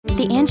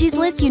The Angie's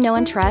List you know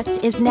and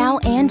trust is now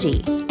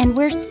Angie, and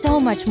we're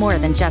so much more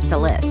than just a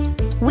list.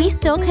 We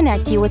still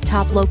connect you with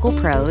top local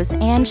pros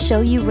and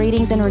show you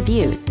ratings and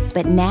reviews,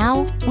 but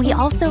now we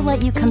also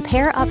let you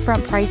compare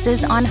upfront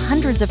prices on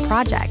hundreds of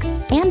projects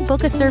and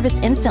book a service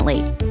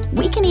instantly.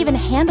 We can even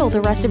handle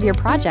the rest of your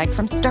project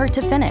from start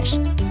to finish.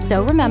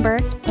 So remember,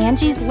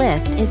 Angie's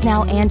List is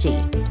now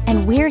Angie,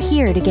 and we're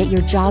here to get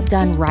your job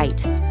done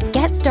right.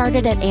 Get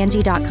started at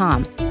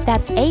Angie.com.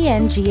 That's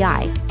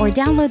ANGI, or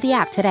download the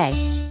app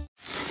today.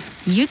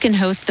 You can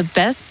host the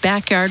best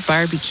backyard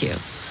barbecue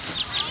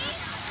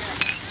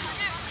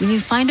when you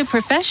find a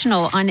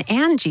professional on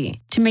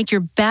Angie to make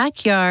your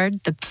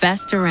backyard the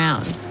best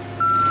around.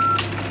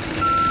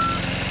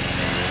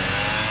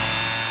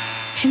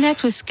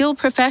 Connect with skilled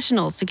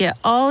professionals to get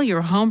all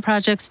your home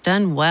projects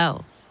done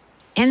well.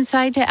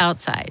 Inside to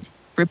outside,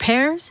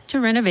 repairs to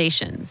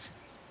renovations.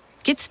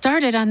 Get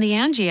started on the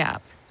Angie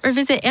app or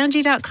visit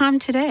Angie.com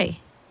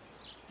today.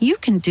 You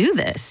can do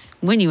this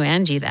when you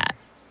Angie that.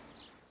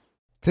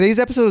 Today's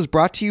episode is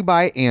brought to you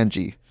by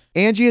Angie.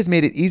 Angie has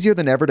made it easier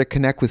than ever to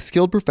connect with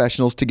skilled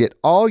professionals to get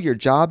all your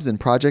jobs and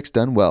projects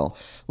done well.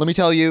 Let me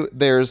tell you,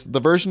 there's the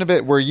version of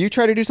it where you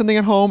try to do something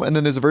at home, and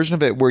then there's a version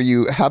of it where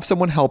you have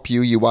someone help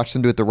you, you watch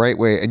them do it the right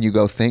way, and you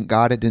go, thank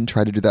God I didn't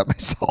try to do that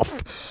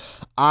myself.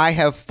 I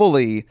have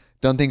fully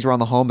done things around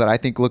the home that I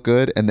think look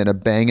good, and then a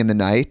bang in the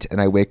night, and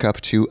I wake up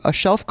to a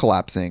shelf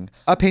collapsing,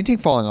 a painting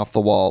falling off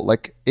the wall.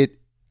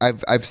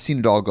 I've seen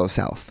it all go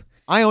south.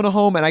 I own a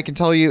home, and I can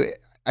tell you,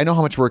 I know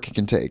how much work it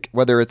can take.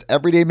 Whether it's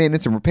everyday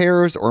maintenance and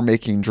repairs or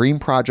making dream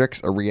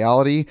projects a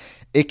reality,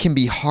 it can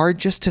be hard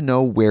just to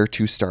know where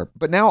to start.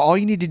 But now all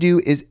you need to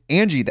do is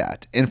Angie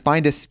that and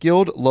find a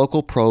skilled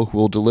local pro who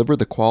will deliver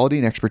the quality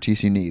and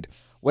expertise you need.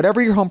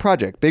 Whatever your home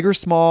project, big or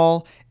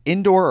small,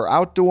 indoor or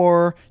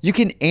outdoor, you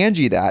can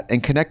Angie that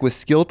and connect with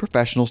skilled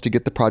professionals to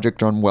get the project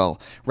done well.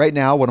 Right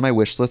now, one of my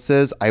wish lists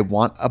is I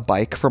want a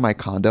bike for my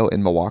condo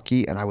in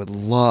Milwaukee, and I would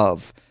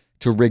love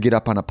to rig it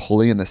up on a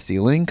pulley in the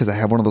ceiling because I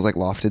have one of those like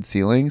lofted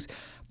ceilings,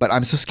 but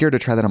I'm so scared to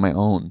try that on my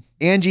own.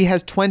 Angie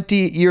has 20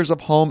 years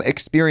of home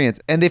experience,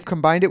 and they've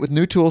combined it with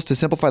new tools to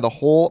simplify the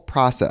whole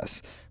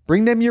process.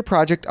 Bring them your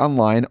project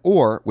online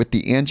or with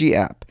the Angie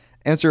app.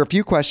 Answer a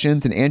few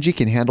questions and Angie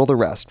can handle the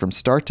rest from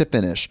start to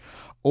finish,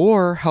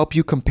 or help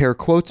you compare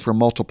quotes from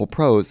multiple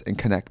pros and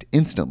connect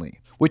instantly,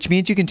 which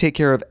means you can take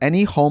care of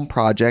any home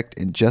project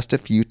in just a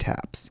few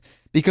taps.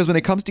 Because when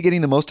it comes to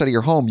getting the most out of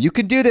your home, you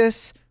can do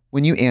this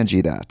when you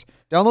Angie that.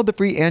 Download the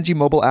free Angie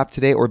mobile app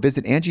today or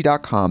visit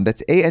Angie.com.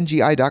 That's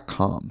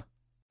ANGI.com.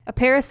 A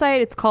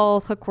parasite, it's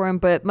called hookworm,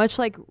 but much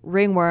like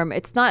ringworm,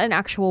 it's not an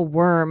actual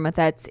worm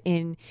that's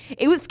in...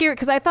 It was scary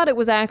because I thought it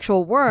was an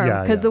actual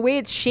worm because the way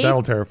it's shaped...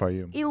 That'll terrify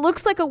you. It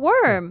looks like a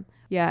worm.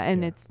 Yeah,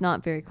 and it's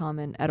not very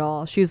common at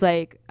all. She's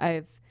like,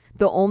 the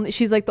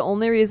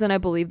only reason I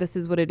believe this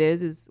is what it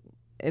is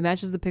it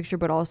matches the picture,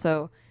 but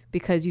also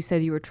because you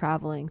said you were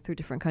traveling through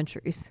different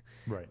countries.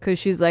 Right. Because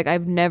she's like,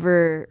 I've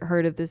never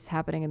heard of this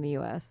happening in the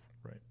U.S.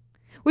 Right.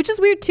 Which is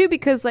weird too,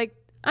 because like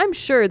I'm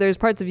sure there's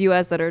parts of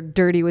U.S. that are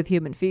dirty with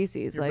human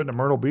feces. You've been to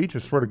Myrtle Beach. I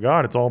swear to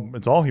God, it's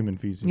all human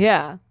feces.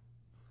 Yeah.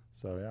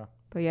 So yeah.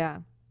 But yeah,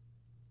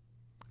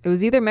 it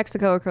was either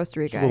Mexico or Costa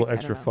Rica. Just a little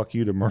extra fuck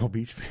you to Myrtle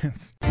Beach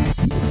fans.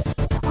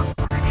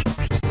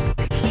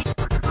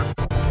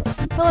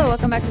 Hello,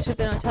 welcome back to Shit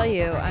They Don't Tell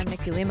You. I'm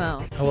Nikki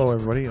Limo. Hello,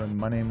 everybody, and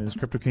my name is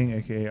Crypto King,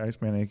 aka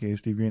Iceman, aka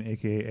Steve Green,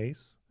 aka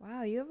Ace.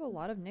 Wow, you have a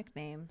lot of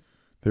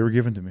nicknames. They were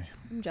given to me.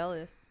 I'm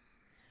jealous.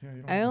 Yeah,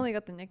 you don't I only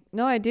got the nick.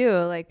 No, I do.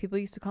 Like people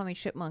used to call me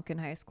Chipmunk in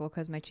high school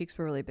because my cheeks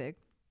were really big.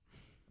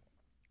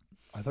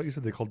 I thought you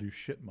said they called you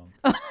Shit Monk.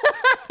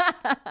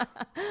 I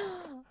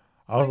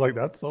was like,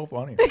 that's so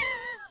funny.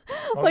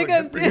 Like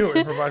I'm good for you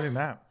improvising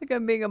that. Like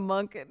I'm being a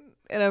monk and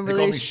I'm They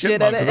really called me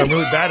shit at it. Because I'm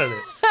really bad at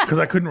it. Because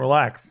I couldn't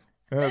relax.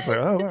 And it's like,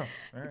 oh wow. All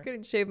I right.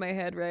 couldn't shave my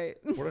head right.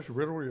 What a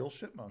real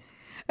shit monk.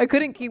 I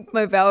couldn't keep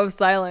my vow of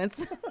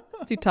silence.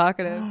 It's too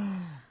talkative.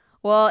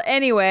 Well,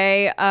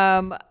 anyway,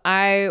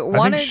 I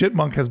think Shit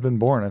Monk has been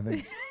born. I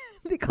think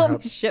they call me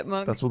Shit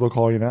Monk. That's what they'll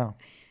call you now.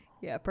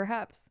 Yeah,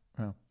 perhaps.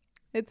 Yeah.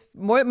 It's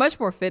much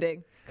more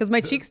fitting because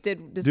my cheeks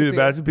did disappear. Dude,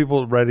 imagine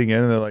people writing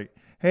in and they're like,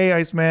 hey,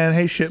 Iceman,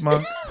 hey, Shit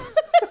Monk.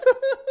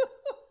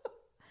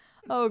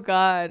 Oh,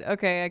 God.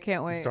 Okay, I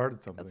can't wait. You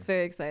started something. That's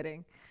very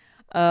exciting.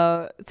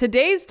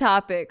 Today's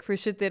topic for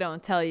Shit They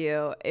Don't Tell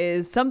You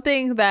is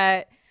something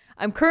that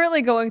I'm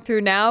currently going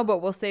through now,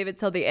 but we'll save it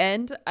till the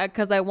end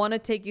because I want to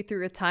take you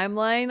through a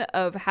timeline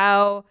of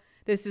how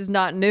this is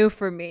not new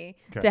for me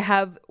to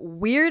have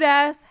weird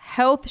ass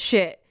health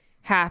shit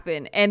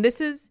happen. And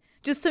this is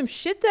just some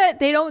shit that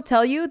they don't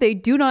tell you. They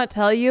do not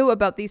tell you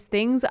about these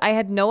things. I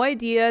had no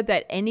idea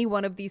that any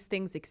one of these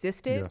things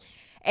existed. Yes.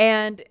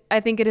 And I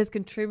think it has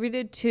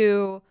contributed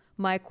to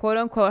my quote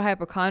unquote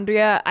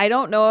hypochondria. I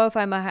don't know if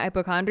I'm a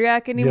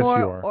hypochondriac anymore.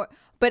 Yes, you are.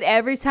 But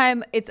every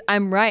time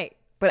I'm right.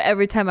 but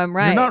every time I'm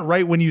right. You're not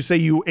right when you say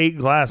you ate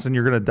glass and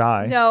you're going to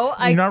die. No,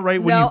 You're not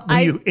right when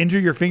you injure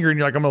your finger and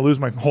you're like, I'm going to lose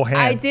my whole hand.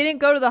 I didn't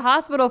go to the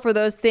hospital for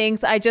those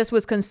things. I just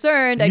was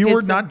concerned. You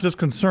were not just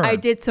concerned. I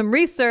did some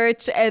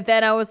research and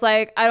then I was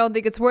like, I don't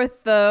think it's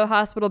worth the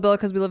hospital bill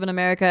because we live in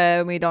America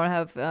and we don't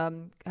have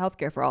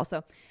healthcare for all.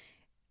 So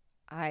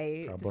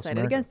I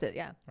decided against it.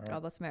 Yeah. Right. God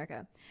bless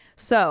America.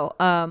 So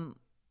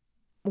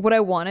what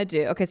I want to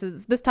do. Okay. So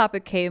this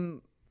topic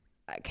came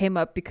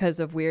up because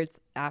of weird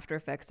after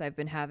effects I've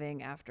been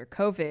having after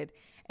COVID,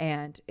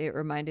 and it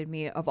reminded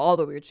me of all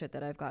the weird shit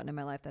that I've gotten in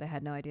my life that I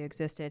had no idea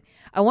existed.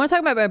 I want to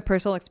talk about my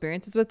personal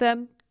experiences with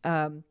them,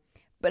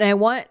 but I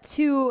want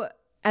to,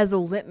 as a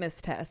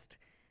litmus test,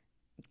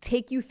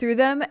 take you through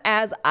them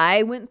as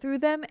I went through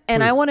them,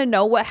 and I want to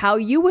know how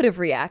you would have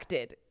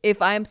reacted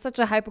if I'm such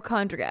a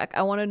hypochondriac.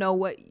 I want to know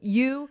what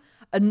you,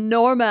 a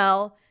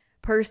normal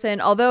person,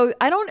 although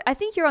I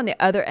think you're on the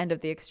other end of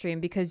the extreme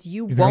because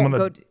you won't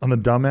go on the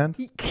dumb end.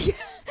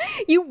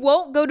 You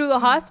won't go to the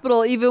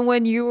hospital even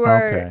when you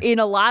are in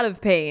a lot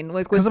of pain.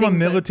 Like because I'm a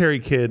military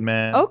kid,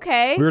 man.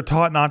 Okay, we were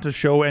taught not to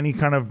show any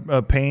kind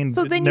of pain.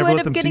 So then you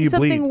end up getting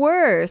something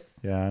worse.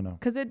 Yeah, I know.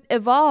 Because it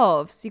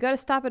evolves. You got to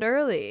stop it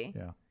early.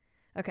 Yeah.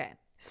 Okay.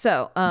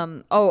 So,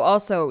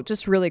 also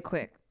just really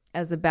quick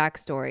as a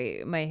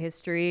backstory, my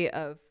history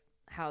of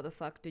how the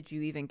fuck did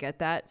you even get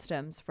that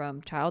stems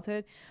from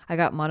childhood. I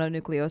got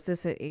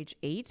mononucleosis at age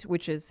 8,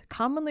 which is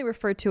commonly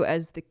referred to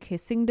as the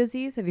kissing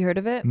disease. Have you heard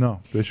of it? No,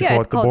 they should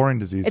call it the boring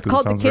disease. It's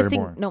called the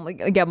kissing. No,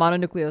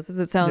 mononucleosis.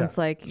 It sounds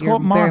like you're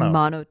very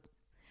mono.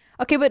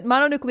 Okay, but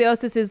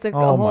mononucleosis is the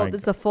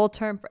the full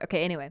term.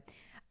 Okay, anyway,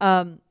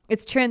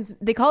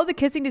 they call it the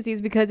kissing disease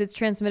because it's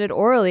transmitted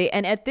orally.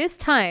 And at this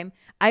time,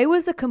 I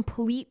was a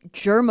complete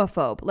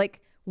germaphobe.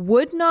 Like,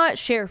 would not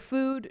share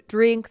food,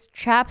 drinks,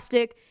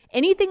 chapstick.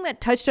 Anything that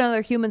touched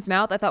another human's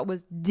mouth I thought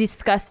was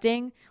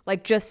disgusting,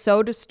 like just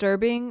so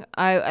disturbing.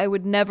 I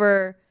would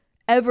never,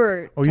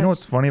 ever. Oh, you know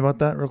what's funny about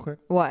that real quick?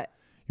 What?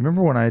 You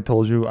remember when I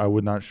told you I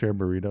would not share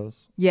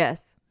burritos?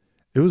 Yes.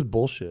 It was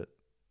bullshit.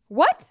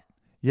 What?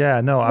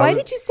 Yeah, no. Why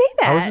did you say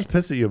that? I was just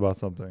pissed at you about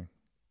something.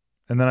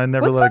 And then I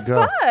never let it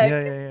go. Fuck?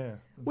 Yeah.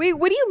 Wait,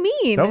 what do you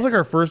mean? That was like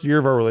our first year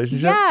of our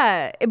relationship.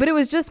 Yeah, but it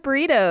was just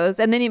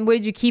burritos. And then what,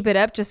 did you keep it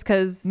up just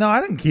because? No,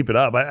 I didn't keep it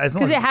up.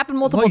 Because it happened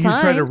multiple times.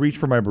 You tried to reach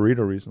for my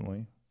burrito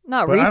recently.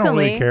 Not recently. I don't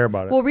really care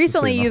about it. Well,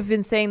 recently you've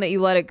been saying that you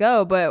let it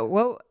go, but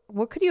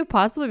what could you have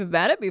possibly been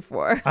mad at me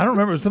for? I don't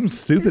remember. It was something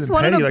stupid and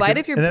petty. You just wanted a bite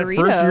of your burrito. In that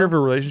first year of a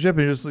relationship,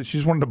 she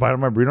just wanted to bite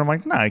on my burrito. I'm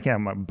like, nah, I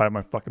can't bite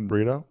my fucking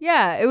burrito.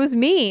 Yeah, it was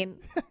mean.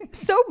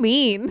 So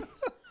mean.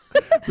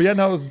 But yeah,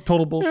 no, it was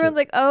total bullshit. Everyone's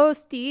like, oh,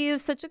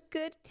 Steve's such a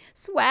good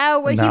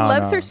swag. He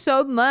loves her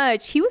so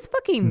much. He was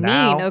fucking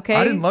mean, okay?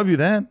 I didn't love you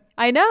then.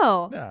 I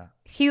know. Yeah.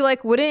 He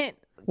wouldn't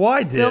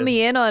I did. fill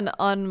me in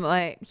on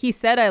my, he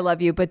said I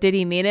love you, but did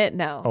he mean it?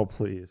 No. Oh,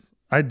 please.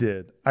 I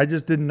did. I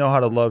just didn't know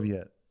how to love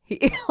yet.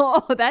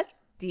 Oh,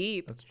 that's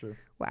deep. That's true.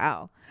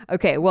 Wow.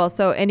 Okay, well,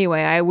 so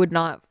anyway, I would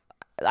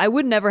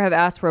never have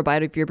asked for a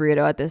bite of your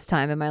burrito at this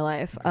time in my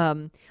life.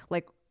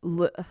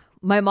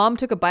 My mom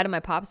took a bite of my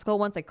popsicle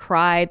once. I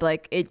cried.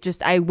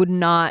 I would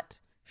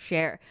not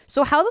share.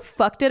 So how the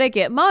fuck did I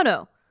get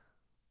mono?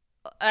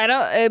 I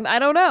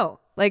don't know.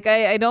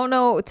 I don't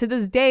know. To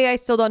this day, I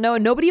still don't know.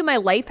 And nobody in my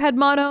life had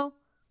mono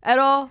at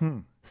all.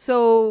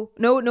 So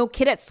no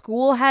kid at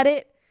school had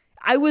it.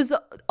 I was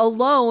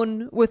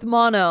alone with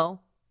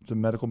mono. It's a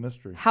medical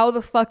mystery. How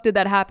the fuck did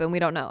that happen? We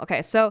don't know.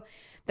 Okay, so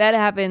that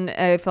happened.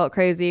 I felt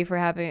crazy for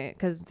having it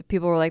because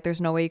people were like, there's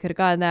no way you could have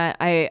gotten that.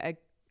 I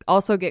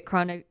also get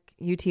chronic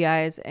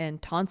UTIs and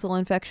tonsil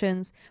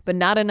infections, but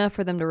not enough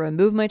for them to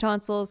remove my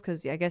tonsils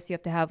because I guess you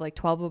have to have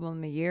 12 of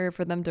them a year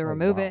for them to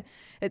remove it.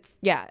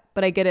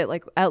 But I get it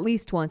at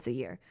least once a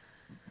year.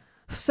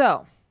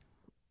 So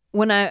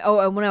when I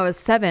was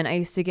 7, I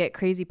used to get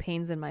crazy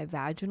pains in my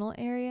vaginal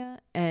area,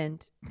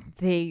 and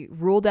they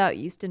ruled out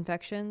yeast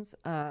infections.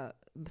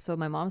 So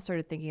my mom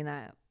started thinking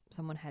that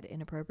someone had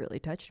inappropriately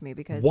touched me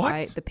because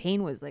the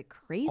pain was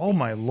crazy. Oh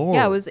my Lord.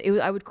 Yeah,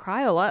 I would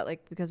cry a lot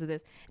because of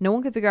this. No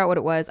one could figure out what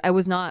it was. I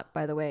was not,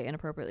 by the way,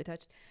 inappropriately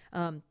touched.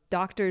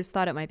 Doctors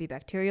thought it might be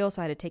bacterial,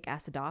 so I had to take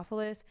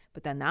acidophilus,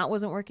 but then that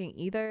wasn't working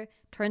either.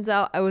 Turns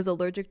out I was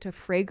allergic to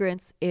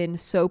fragrance in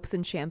soaps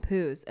and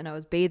shampoos, and I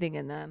was bathing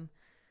in them.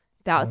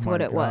 That's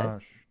what it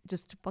was.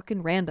 Just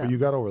fucking random. But you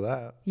got over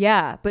that.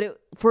 Yeah,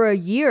 but for a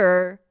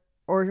year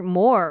or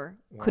more,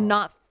 could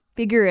not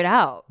figure it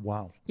out.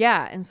 Wow.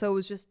 Yeah, and so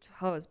it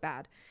was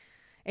bad.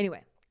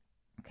 Anyway,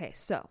 okay,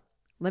 so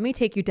let me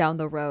take you down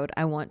the road.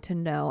 I want to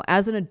know,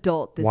 as an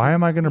adult, why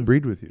am I going to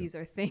breed with you? These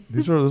are things.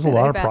 There's a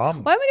lot of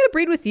problems. Why am I going to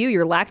breed with you?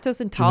 You're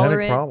lactose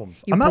intolerant. Genetic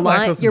problems. I'm not lactose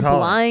intolerant. You're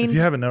blind. If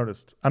you haven't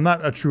noticed, I'm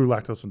not a true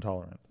lactose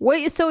intolerant.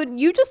 Wait, so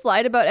you just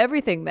lied about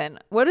everything then?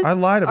 What is I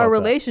lied about our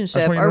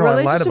relationship? That. Our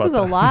relationship is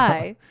a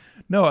lie.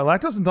 No, I'm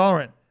lactose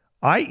intolerant.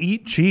 I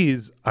eat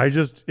cheese.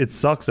 It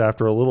sucks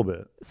after a little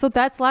bit. So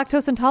that's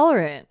lactose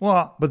intolerant.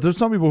 Well, but there's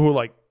some people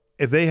who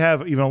if they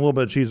have even a little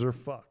bit of cheese, they're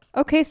fucked.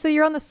 Okay, so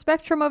you're on the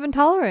spectrum of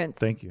intolerance.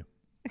 Thank you.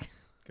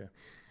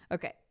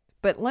 Okay,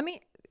 but let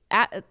me,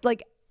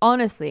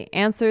 honestly,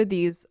 answer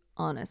these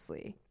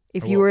honestly.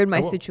 If you were in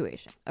my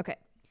situation. Okay.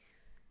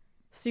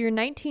 So you're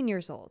 19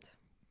 years old.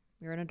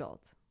 You're an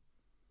adult.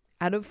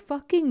 Out of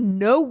fucking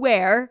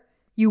nowhere,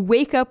 you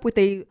wake up with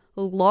a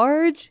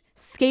large,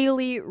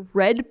 scaly,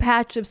 red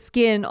patch of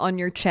skin on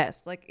your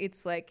chest. Like,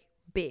 it's like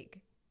big.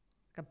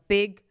 Like a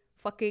big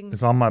fucking...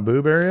 It's on my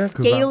boob area?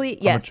 Scaly,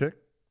 I'm yes. a chick?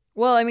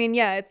 Well, I mean,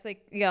 yeah, it's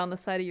like, on the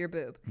side of your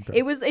boob. Okay.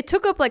 It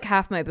took up like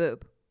half my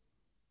boob.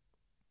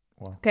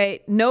 Wow. Okay.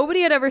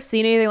 Nobody had ever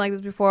seen anything like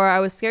this before. I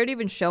was scared to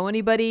even show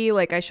anybody.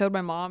 Like, I showed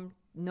my mom.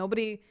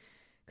 Nobody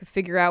could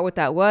figure out what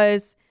that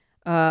was.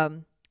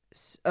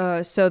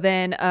 So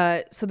then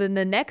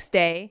the next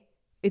day,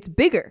 it's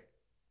bigger.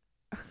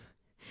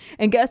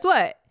 And guess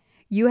what?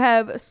 You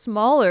have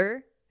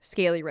smaller,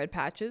 scaly red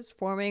patches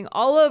forming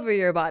all over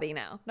your body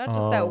now. Not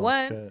just that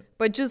one,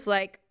 but just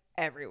like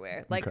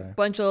everywhere. Like a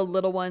bunch of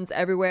little ones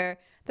everywhere.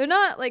 They're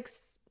not like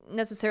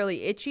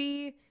necessarily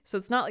itchy, so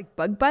it's not like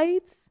bug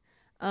bites.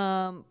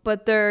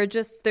 But they're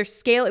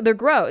scaly. They're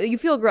gross. You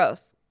feel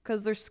gross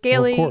because they're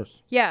scaly. Well, of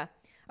course. Yeah.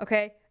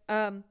 Okay.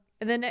 And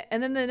then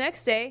the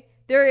next day,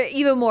 there are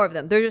even more of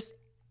them. They're just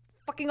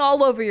fucking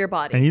all over your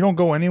body. And you don't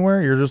go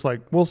anywhere? You're just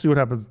like, we'll see what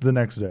happens the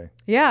next day.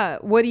 Yeah.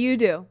 What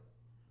do?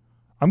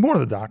 I'm going to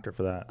the doctor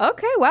for that.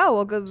 Okay. Wow.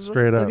 Well, go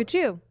straight up. Look at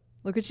you.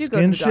 Look at you Skin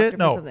going to the doctor shit? for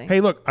No. something. Hey,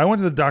 look, I went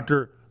to the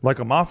doctor like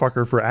a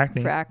motherfucker for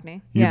acne. For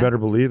acne. You Yeah. better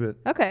believe it.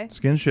 Okay.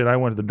 Skin shit, I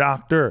went to the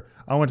doctor.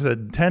 I went to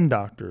the 10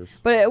 doctors.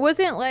 But it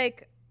wasn't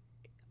like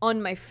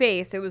on my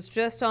face. It was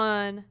just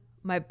on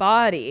my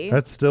body.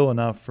 That's still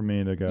enough for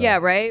me to go. Yeah,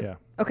 right? Yeah.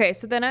 Okay,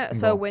 so then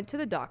I went to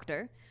the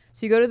doctor.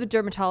 So you go to the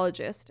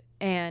dermatologist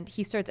and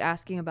he starts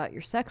asking about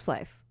your sex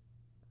life.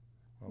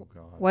 Oh,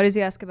 God. Why does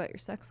he ask about your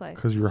sex life?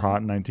 Because you're hot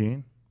and 19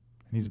 and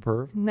he's a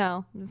perv?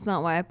 No, that's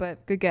not why,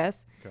 but good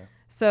guess. Okay.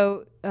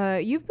 So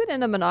you've been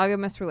in a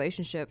monogamous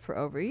relationship for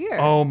over a year.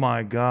 Oh,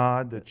 my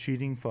God. The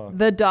cheating fuck.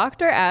 The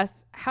doctor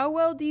asks, how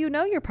well do you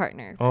know your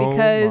partner? Oh,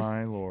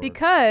 my Lord.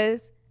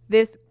 Because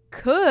this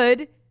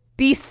could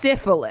be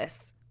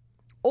syphilis.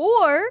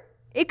 Or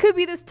it could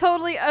be this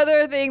totally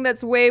other thing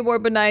that's way more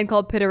benign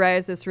called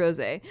pityriasis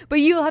rosea. But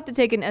you'll have to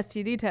take an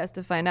STD test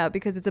to find out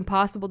because it's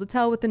impossible to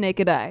tell with the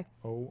naked eye.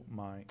 Oh,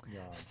 my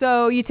God.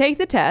 So you take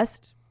the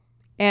test,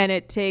 and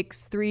it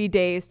takes 3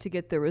 days to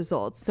get the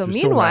results. So You're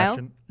meanwhile...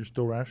 You're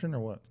still ration or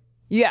what?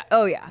 Yeah.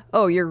 Oh, yeah.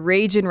 Oh, you're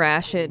raging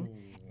ration.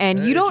 And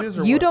you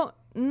don't...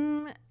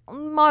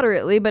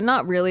 moderately, but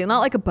not really. Not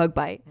like a bug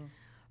bite.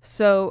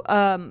 So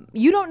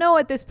you don't know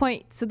at this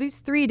point. So these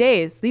 3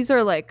 days, these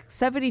are like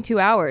 72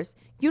 hours.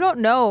 You don't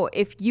know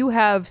if you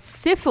have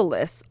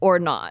syphilis or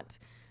not.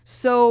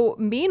 So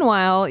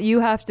meanwhile, you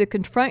have to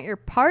confront your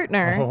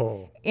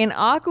partner and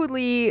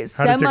awkwardly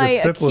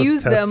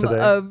semi-accuse them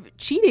of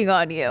cheating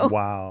on you.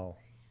 Wow.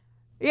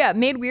 Yeah,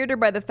 made weirder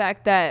by the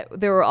fact that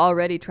there were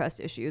already trust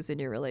issues in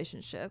your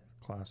relationship.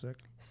 Classic.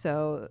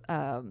 So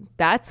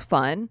that's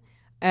fun.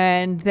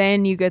 And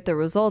then you get the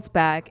results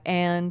back,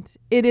 and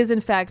it is in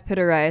fact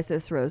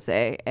pityriasis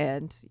rosea.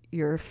 And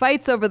your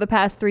fights over the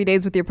past 3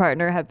 days with your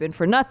partner have been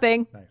for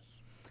nothing. Nice.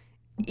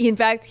 In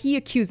fact, he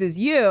accuses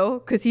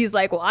you because he's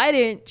like, well, I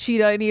didn't cheat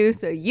on you,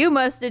 so you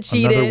must have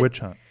cheated. Another witch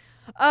hunt.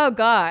 Oh,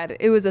 God.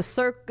 It was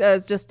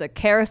just a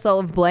carousel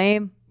of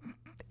blame.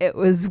 It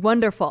was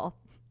wonderful.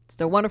 It's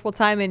a wonderful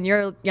time in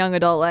your young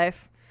adult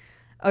life.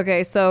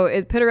 Okay, so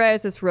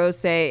pityriasis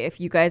rosea, if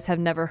you guys have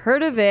never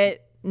heard of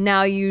it,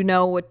 now you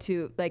know what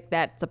to, like,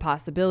 that's a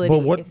possibility. But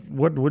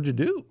what would you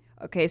do?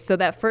 Okay, so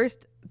that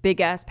first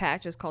big-ass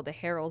patch is called the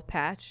Herald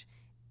patch.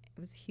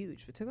 It was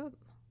huge. It took up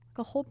like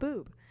a whole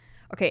boob.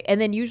 Okay, and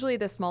then usually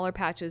the smaller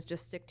patches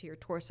just stick to your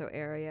torso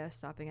area,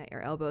 stopping at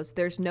your elbows.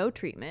 There's no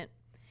treatment.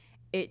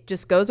 It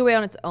just goes away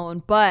on its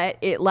own, but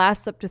it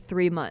lasts up to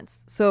 3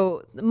 months.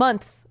 So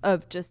months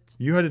of just...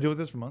 You had to deal with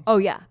this for months? Oh,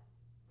 yeah.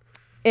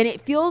 And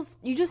it feels...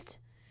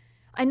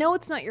 I know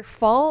it's not your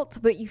fault,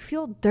 but you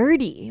feel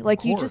dirty.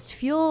 Like you just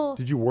feel...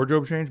 Did you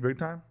wardrobe change big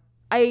time?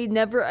 I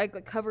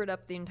covered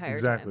up the entire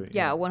time.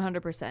 Yeah,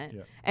 100%.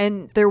 Yeah.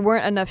 And there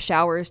weren't enough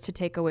showers to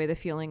take away the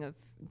feeling of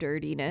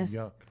dirtiness.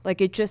 Yuck. Like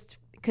it just...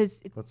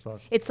 Because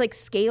it's like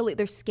scaly.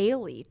 They're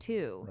scaly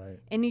too. Right.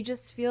 And you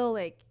just feel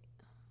like...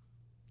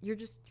 You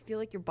just feel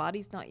like your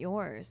body's not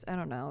yours. I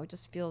don't know. It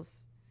just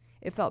feels...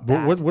 It felt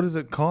bad. What is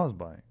it caused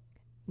by?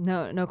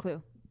 No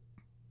clue.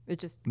 It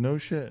just... No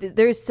shit.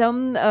 There's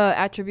some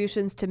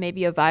attributions to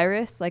maybe a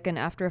virus, like an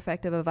after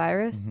effect of a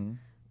virus. Mm-hmm.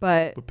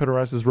 But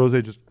pityriasis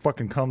rosea just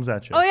fucking comes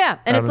at you. Oh, yeah.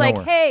 And it's like,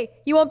 hey,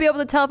 you won't be able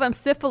to tell if I'm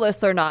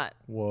syphilis or not.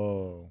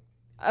 Whoa.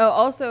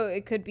 Also,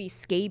 it could be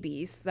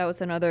scabies. That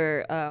was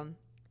another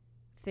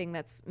thing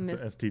that's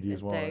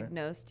misdiagnosed. Well,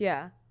 right?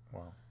 Yeah.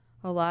 Wow.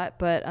 A lot.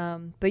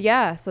 But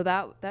yeah, so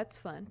that's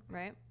fun,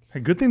 right? Hey,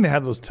 good thing they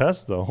had those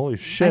tests, though. Holy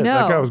shit. I know.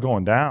 That guy was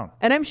going down.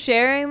 And I'm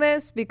sharing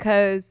this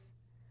because,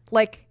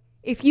 like...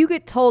 If you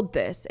get told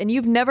this and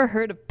you've never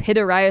heard of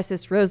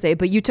pityriasis rosea,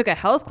 but you took a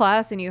health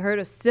class and you heard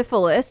of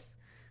syphilis,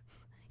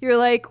 you're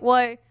like, well,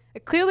 I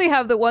clearly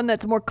have the one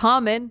that's more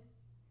common.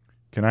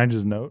 Can I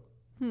just note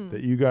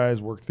that you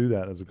guys worked through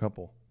that as a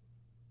couple?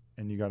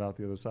 and you got out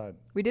the other side.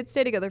 We did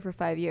stay together for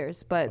 5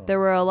 years, but there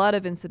were a lot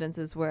of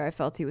incidences where I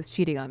felt he was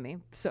cheating on me.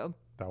 So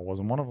that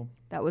wasn't one of them.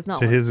 That was not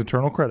to one. his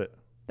eternal credit.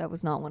 That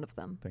was not one of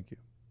them. Thank you.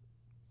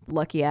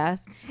 Lucky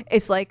ass.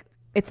 It's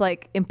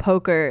like in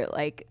poker,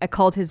 like I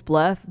called his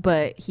bluff,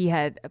 but he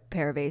had a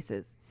pair of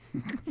aces.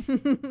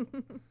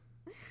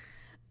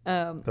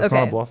 That's okay.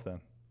 not a bluff then.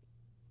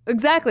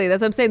 Exactly.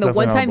 That's what I'm saying. The Definitely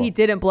one not a time he bluff.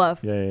 didn't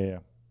bluff. Yeah.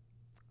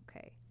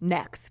 Okay.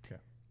 Next.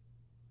 Okay.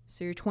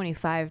 So you're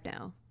 25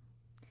 now.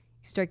 You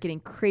start getting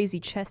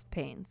crazy chest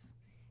pains.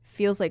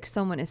 Feels like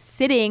someone is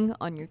sitting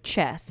on your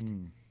chest.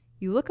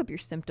 You look up your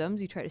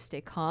symptoms. You try to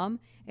stay calm.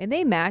 And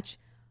they match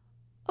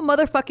a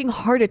motherfucking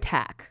heart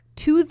attack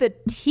to the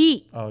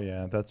T. Oh,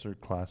 yeah. That's her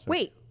classic.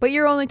 Wait, but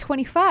you're only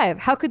 25.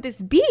 How could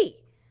this be?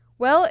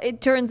 Well,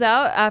 it turns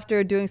out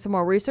after doing some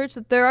more research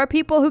that there are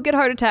people who get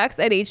heart attacks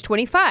at age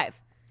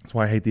 25. That's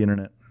why I hate the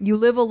internet. You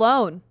live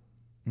alone.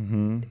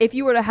 Mm-hmm. If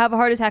you were to have a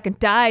heart attack and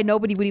die,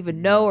 nobody would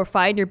even know or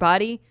find your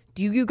body.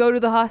 Do you go to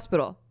the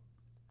hospital?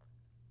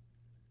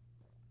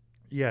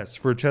 Yes.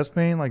 For chest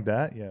pain like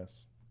that,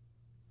 yes.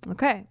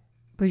 Okay.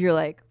 But you're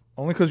like...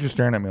 Only because you're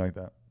staring at me like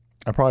that.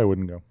 I probably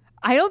wouldn't go.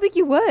 I don't think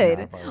you would.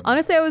 No,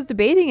 honestly, I was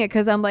debating it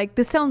because I'm like,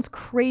 this sounds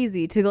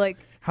crazy to like...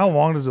 How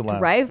long does it last?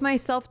 Drive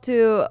myself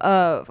to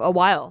a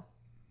while.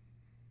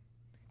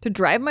 To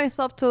drive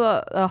myself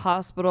to a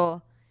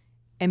hospital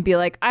and be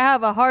like, I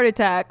have a heart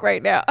attack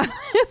right now. I'm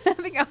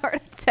having a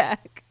heart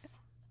attack.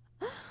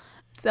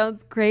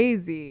 Sounds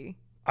crazy.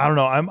 I don't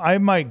know. I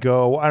might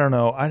go. I don't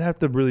know. I'd have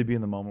to really be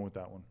in the moment with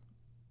that one.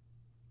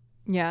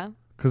 Yeah.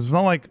 Because it's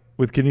not like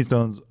with kidney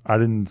stones, I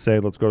didn't say,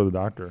 let's go to the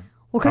doctor.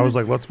 Well, I was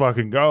like, let's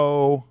fucking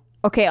go.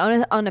 Okay,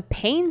 on a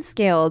pain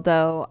scale,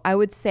 though, I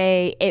would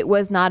say it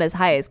was not as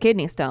high as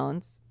kidney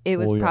stones. It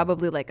was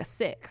probably like a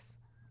 6.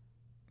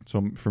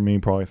 So for me,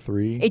 probably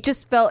 3. It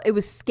just it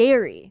was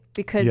scary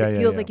because it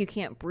feels like you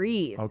can't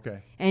breathe.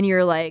 Okay. And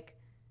you're like,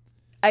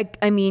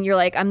 I mean, you're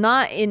like, I'm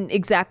not in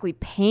exactly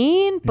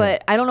pain,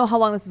 but I don't know how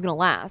long this is going to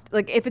last.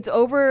 Like, if it's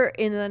over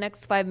in the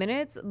next 5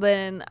 minutes,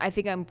 then I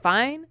think I'm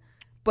fine.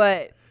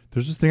 But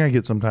there's this thing I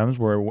get sometimes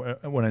where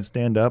when I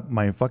stand up,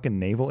 my fucking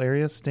navel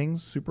area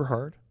stings super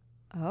hard.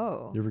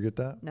 Oh. You ever get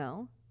that?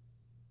 No.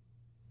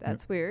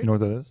 That's weird. You know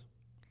what that is?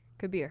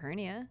 Could be a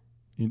hernia.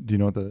 Do you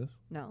know what that is?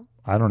 No.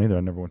 I don't either.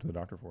 I never went to the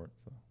doctor for it.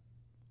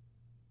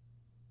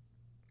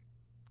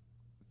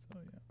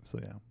 So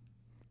yeah.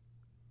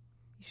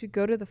 You should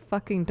go to the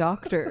fucking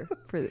doctor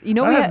for that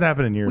hasn't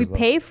happened in years. We though.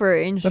 pay for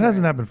insurance. That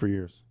hasn't happened for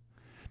years.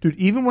 Dude,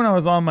 even when I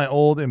was on my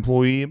old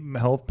employee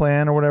health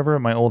plan or whatever,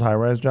 my old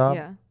high-rise job,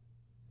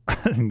 I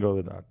didn't go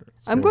to the doctor.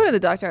 I'm going to the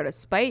doctor out of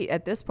spite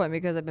at this point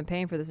because I've been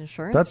paying for this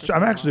insurance.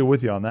 I'm actually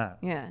with you on that.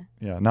 Yeah.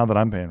 Yeah. Now that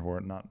I'm paying for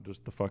it, not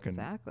just the fucking,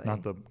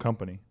 not the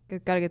company.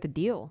 Got to get the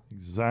deal.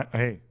 Exactly.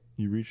 Hey,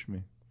 you reached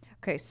me.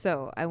 Okay,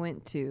 so I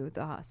went to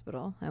the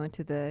hospital. I went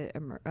to the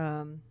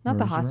not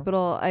the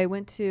hospital. I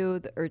went to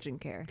the urgent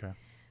care. Okay.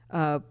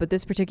 But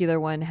this particular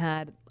one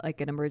had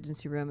like an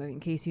emergency room in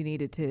case you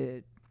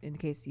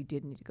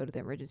did need to go to the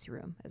emergency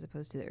room as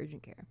opposed to the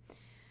urgent care.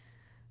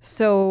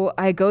 So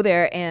I go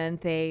there and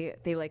they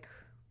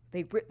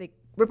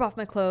rip off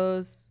my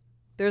clothes.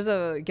 There's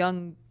a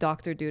young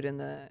doctor dude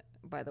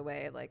by the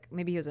way, like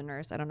maybe he was a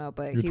nurse, I don't know,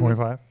 but You're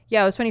 25?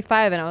 Yeah, I was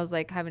 25 and I was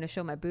like having to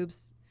show my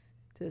boobs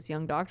to this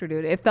young doctor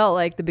dude. It felt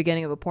like the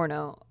beginning of a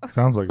porno.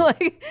 Sounds like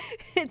like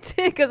it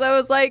did, because I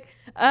was like,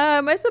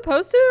 am I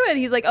supposed to? And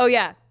he's like, oh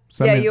yeah.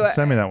 Send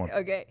me that one.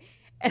 Okay.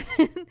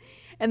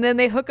 And then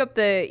they hook up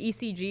the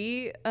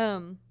ECG,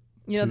 to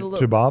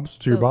your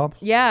bobs?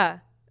 Yeah.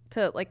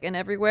 To like and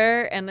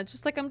everywhere. And it's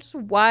just like, I'm just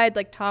wide,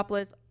 like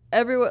topless.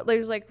 Everywhere.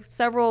 There's like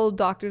several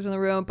doctors in the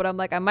room, but I'm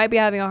like, I might be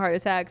having a heart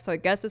attack, so I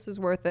guess this is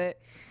worth it.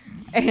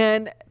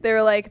 And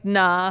they're like,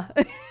 nah,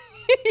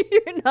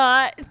 you're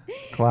not.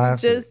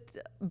 Classic. Just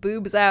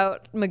boobs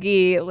out,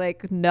 McGee,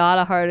 like not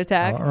a heart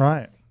attack. All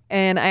right.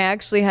 And I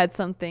actually had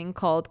something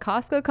called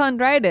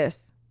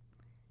costochondritis.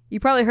 You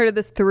probably heard of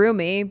this through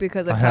me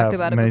because I've talked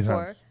about it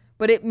before. Times.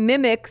 But it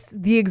mimics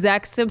the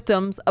exact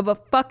symptoms of a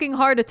fucking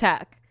heart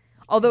attack,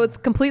 although it's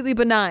completely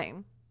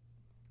benign.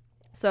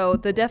 So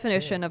the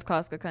definition of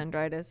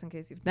costochondritis, in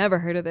case you've never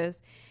heard of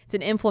this, it's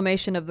an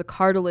inflammation of the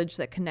cartilage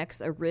that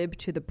connects a rib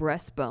to the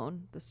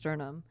breastbone, the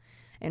sternum.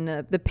 And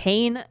the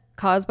pain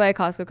caused by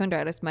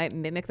costochondritis might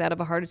mimic that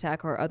of a heart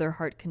attack or other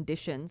heart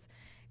conditions.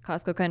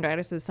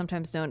 Costochondritis is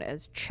sometimes known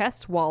as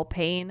chest wall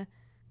pain,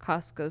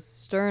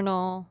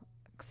 costosternal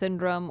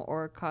syndrome,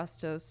 or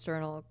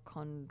costosternal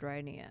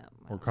chondrinia.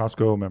 Or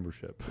Costco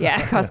membership. Yeah,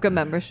 Costco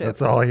membership.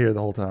 That's all I hear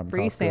the whole time.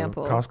 Free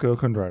samples. Costco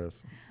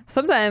chondritis.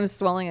 Sometimes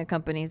swelling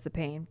accompanies the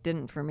pain.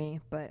 Didn't for me,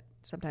 but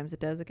sometimes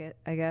it does,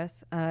 I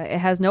guess. It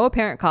has no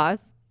apparent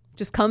cause.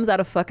 Just comes out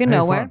of fucking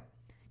nowhere. Fun.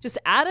 Just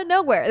out of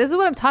nowhere. This is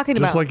what I'm talking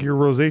about. Just like your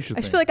rosacea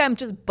I just feel like I'm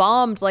just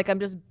bombed. Like I'm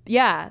just,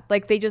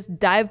 like they just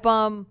dive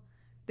bomb.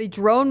 They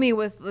drone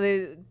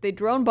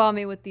bomb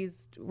me with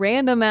these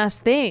random ass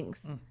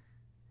things.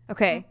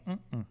 Okay.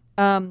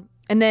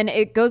 And then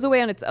it goes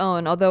away on its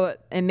own, although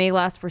it may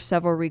last for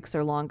several weeks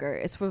or longer.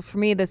 It's for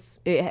me,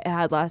 it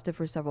had lasted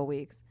for several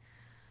weeks.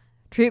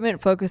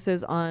 Treatment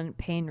focuses on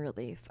pain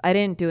relief. I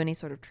didn't do any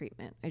sort of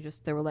treatment.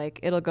 They were like,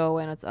 it'll go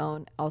on its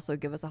own. Also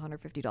give us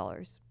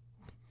 $150.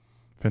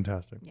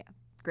 Fantastic. Yeah.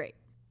 Great.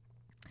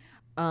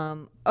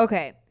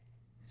 Okay.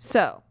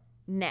 So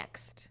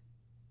next,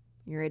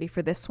 you ready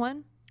for this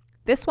one?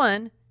 This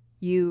one,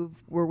 you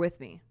were with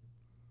me.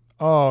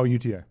 Oh,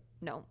 UTI.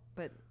 No,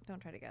 but don't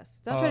try to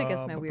guess. Don't try to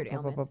guess my weird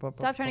ailments.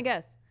 Stop trying to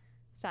guess.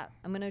 Stop.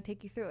 I'm going to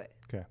take you through it.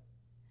 Okay.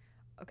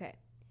 Okay.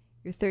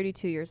 You're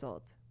 32 years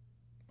old.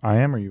 I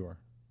am or you are?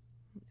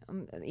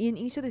 In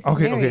each of the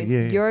scenarios,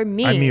 you're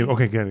me. I'm you.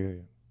 Okay, get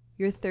it.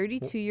 You're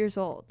 32 years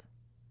old.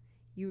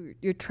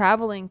 You're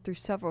traveling through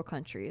several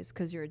countries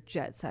because you're a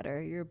jet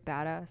setter. You're a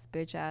badass,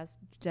 bitch-ass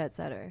jet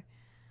setter.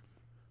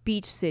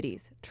 Beach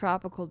cities,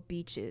 tropical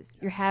beaches.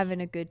 You're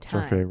having a good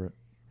time. It's our favorite.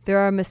 There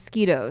are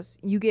mosquitoes.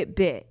 You get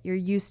bit. You're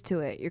used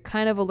to it. You're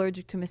kind of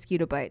allergic to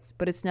mosquito bites,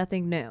 but it's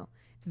nothing new.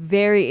 It's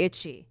very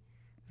itchy.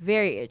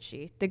 Very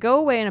itchy. They go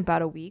away in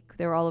about a week.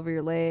 They're all over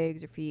your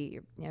legs, your feet,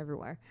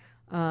 everywhere.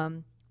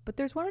 But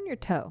there's one on your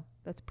toe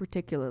that's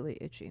particularly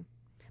itchy.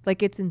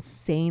 Like, it's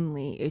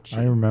insanely itchy.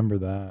 I remember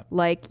that.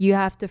 Like, you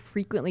have to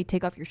frequently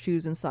take off your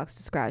shoes and socks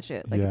to scratch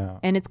it. Like, yeah.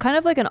 And it's kind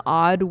of like an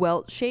odd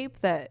welt shape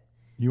that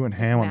you went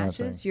ham on that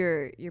thing. Matches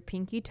your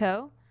pinky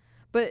toe.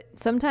 But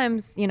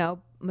sometimes,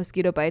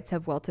 mosquito bites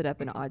have welted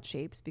up in odd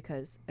shapes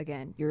because,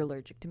 again, you're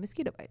allergic to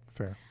mosquito bites.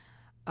 Fair.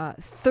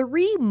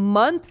 3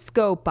 months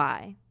go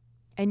by,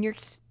 and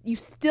you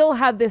still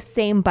have the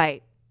same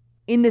bite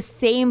in the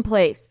same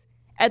place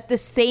at the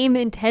same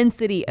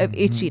intensity of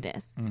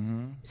itchiness.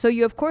 Mm-hmm. So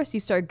you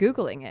start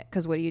Googling it,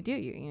 because what do?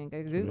 You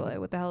go Google it.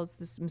 What the hell is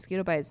this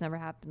mosquito bite? It's never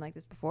happened like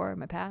this before in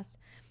my past.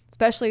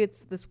 Especially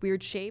it's this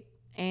weird shape,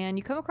 and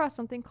you come across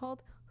something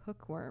called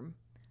hookworm.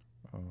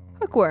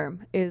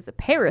 Hookworm is a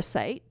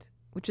parasite,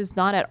 which is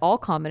not at all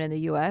common in the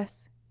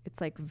U.S. It's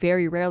like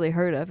very rarely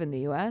heard of in the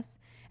U.S.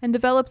 and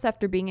develops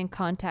after being in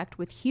contact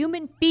with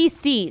human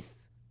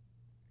feces.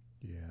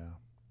 Yeah.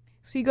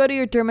 So you go to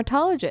your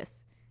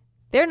dermatologist.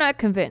 They're not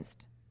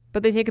convinced,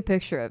 but they take a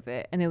picture of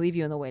it and they leave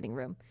you in the waiting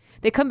room.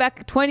 They come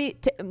back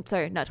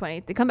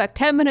They come back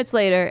 10 minutes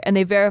later and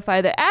they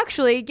verify that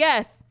actually,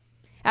 yes,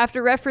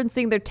 after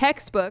referencing their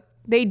textbook,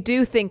 they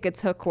do think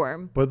it's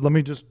hookworm. But let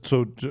me just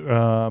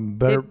let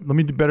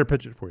me better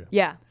pitch it for you.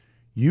 Yeah.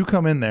 You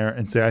come in there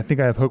and say, "I think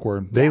I have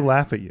hookworm." They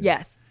laugh at you.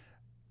 Yes.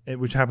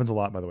 Which happens a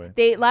lot, by the way.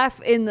 They laugh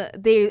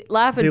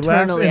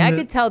internally. I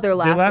could tell they're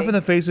laughing. They laugh in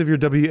the face of your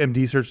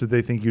WMD search that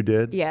they think you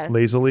did. Yes.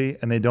 Lazily,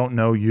 and they don't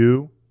know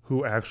you,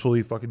 who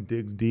actually fucking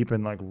digs deep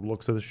and like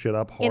looks at the shit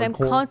up hardcore. And I'm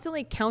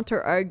constantly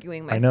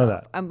counter-arguing myself. I know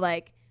that. I'm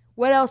like,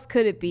 what else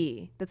could it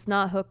be that's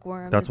not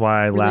hookworm? That's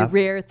why I really laugh.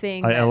 Rare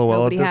thing I that LOL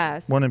nobody at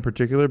this has. one in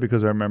particular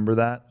because I remember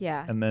that.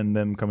 Yeah. And then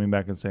them coming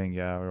back and saying,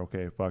 "Yeah,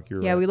 okay, fuck, you're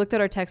right." Yeah, we looked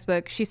at our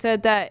textbook. She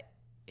said that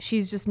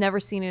she's just never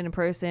seen it in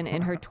person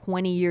in her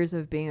 20 years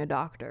of being a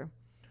doctor.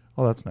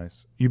 Oh, that's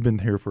nice. You've been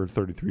here for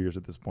 33 years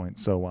at this point,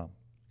 so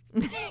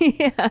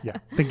yeah.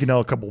 I think you know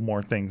a couple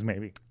more things,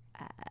 maybe.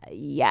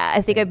 Yeah,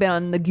 I think I've been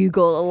on the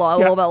Google a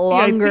little bit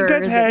longer. Yeah, I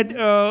think I've had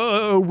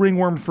a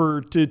ringworm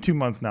for 2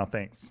 months now.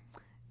 Thanks.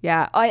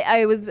 Yeah,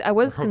 I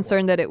was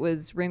concerned that it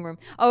was ringworm.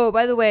 Oh,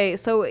 by the way,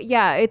 so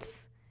yeah,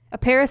 it's a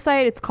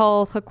parasite. It's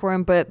called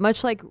hookworm, but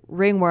much like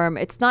ringworm,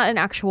 it's not an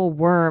actual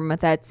worm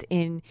that's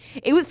in.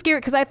 It was scary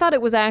because I thought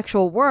it was an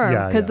actual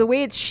worm because the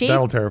way it's shaped,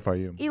 that'll terrify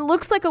you. It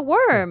looks like a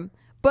worm,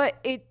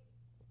 but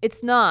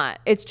it's not.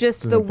 It's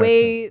just the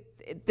way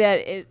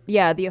that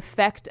the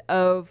effect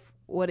of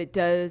what it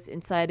does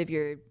inside of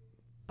your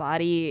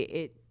body.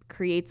 It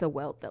creates a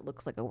welt that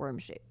looks like a worm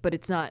shape, but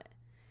it's not.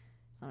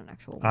 It's not an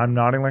actual worm. I'm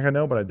nodding like I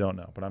know, but I don't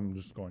know. But I'm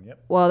just going,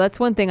 yep. Well, that's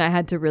one thing I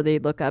had to really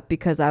look up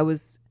because I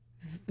was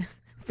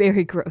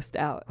very grossed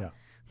out. Yeah.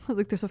 I was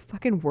like, there's a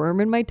fucking worm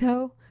in my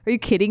toe? Are you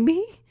kidding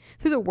me?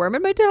 There's a worm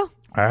in my toe?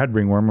 I had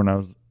ringworm when I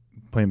was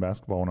playing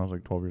basketball when I was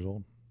like 12 years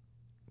old.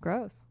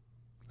 Gross.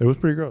 It was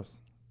pretty gross.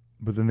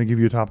 But then they give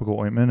you a topical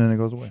ointment and it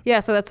goes away. Yeah,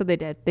 so that's what they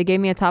did. They gave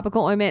me a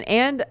topical ointment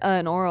and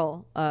an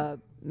oral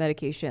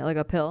medication, like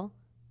a pill.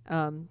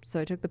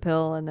 So I took the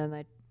pill and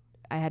then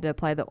I had to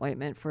apply the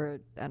ointment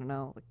for, I don't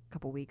know, like a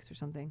couple weeks or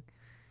something.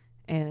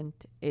 And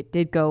it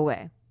did go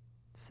away.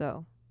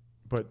 So.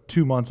 But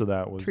 2 months of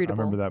that was, treatable. I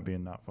remember that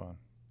being not fun.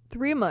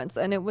 3 months.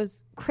 And it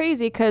was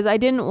crazy because I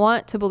didn't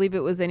want to believe it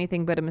was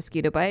anything but a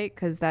mosquito bite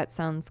because that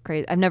sounds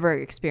crazy. I've never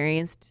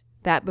experienced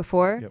that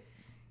before. Yep.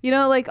 You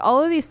know, like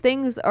all of these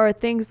things are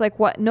things like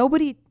what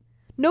nobody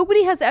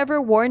has ever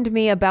warned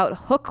me about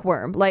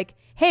hookworm. Like,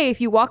 hey,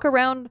 if you walk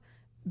around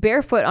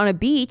barefoot on a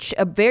beach,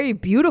 a very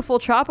beautiful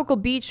tropical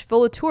beach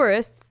full of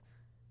tourists,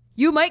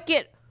 you might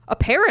get a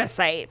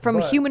parasite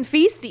from human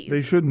feces.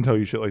 They shouldn't tell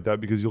you shit like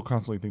that because you'll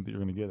constantly think that you're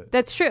going to get it.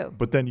 That's true.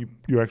 But then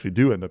you actually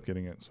do end up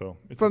getting it. So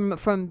it's from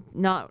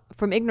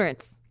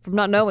ignorance, from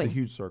not knowing. It's a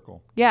huge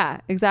circle.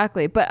 Yeah,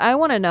 exactly. But I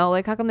want to know,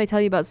 like, how come they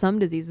tell you about some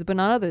diseases but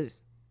not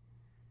others?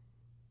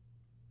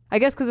 I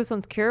guess because this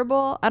one's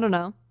curable. I don't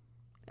know.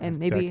 And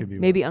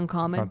maybe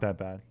uncommon. It's not that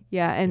bad.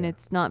 Yeah, and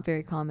it's not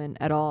very common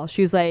at all.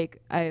 She was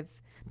like,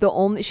 the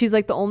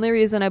only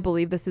reason I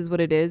believe this is what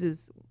it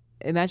is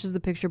it matches the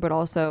picture, but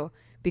also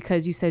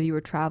because you said you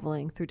were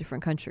traveling through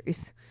different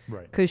countries.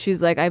 Right. Because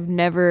she's like, I've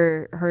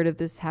never heard of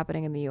this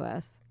happening in the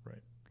U.S.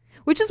 Right.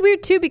 Which is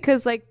weird too,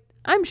 because like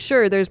I'm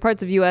sure there's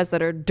parts of U.S.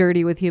 that are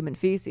dirty with human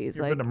feces.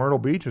 You've like been to Myrtle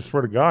Beach. I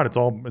swear to God, it's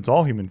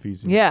all human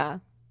feces. Yeah.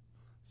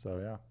 So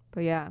yeah.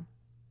 But yeah,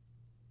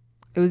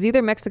 it was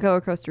either Mexico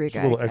or Costa Rica.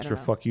 Just a little I extra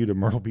don't know. fuck you to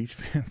Myrtle Beach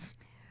fans.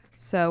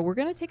 So we're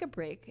going to take a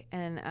break.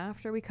 And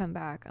after we come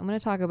back, I'm going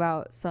to talk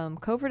about some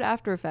COVID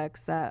after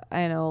effects that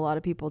I know a lot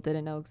of people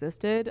didn't know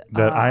existed.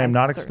 That I am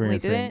not certainly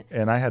experiencing.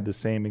 didn't. And I had the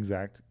same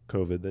exact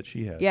COVID that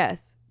she had.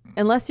 Yes.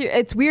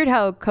 It's weird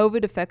how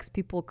COVID affects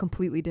people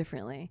completely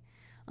differently.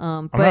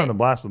 I'm But having a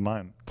blast with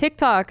mine.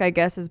 TikTok, I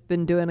guess, has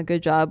been doing a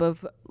good job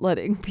of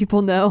letting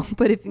people know.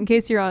 But in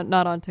case you're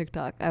not on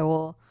TikTok, I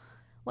will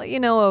let you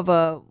know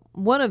of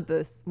one of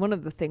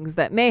the things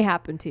that may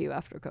happen to you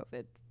after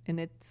COVID. And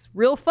it's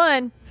real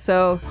fun,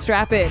 so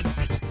strap in.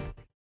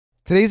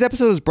 Today's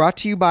episode is brought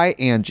to you by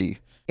Angie.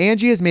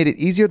 Angie has made it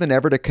easier than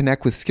ever to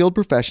connect with skilled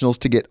professionals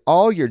to get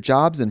all your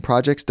jobs and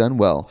projects done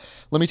well.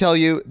 Let me tell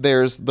you,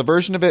 there's the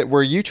version of it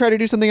where you try to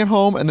do something at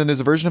home, and then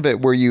there's a version of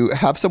it where you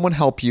have someone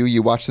help you,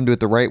 you watch them do it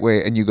the right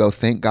way, and you go,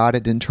 thank God I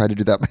didn't try to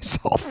do that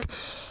myself.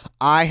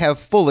 I have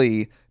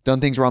fully done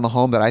things around the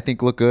home that I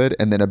think look good,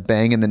 and then a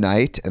bang in the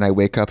night, and I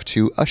wake up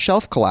to a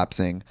shelf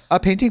collapsing, a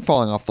painting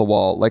falling off the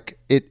wall.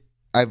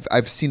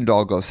 I've seen it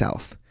all go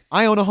south.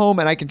 I own a home,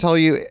 and I can tell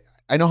you,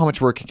 I know how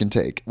much work it can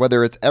take.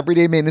 Whether it's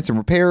everyday maintenance and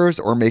repairs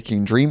or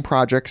making dream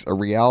projects a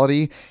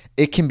reality,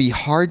 it can be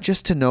hard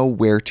just to know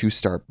where to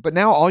start. But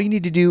now all you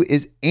need to do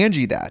is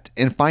Angie that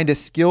and find a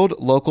skilled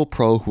local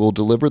pro who will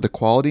deliver the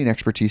quality and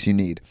expertise you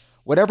need.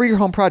 Whatever your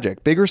home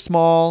project, big or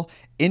small,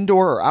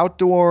 indoor or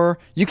outdoor,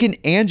 you can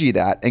Angie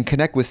that and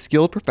connect with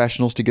skilled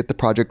professionals to get the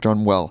project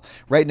done well.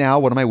 Right now,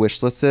 one of my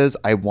wish lists is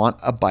I want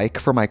a bike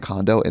for my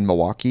condo in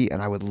Milwaukee,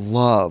 and I would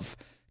love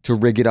to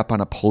rig it up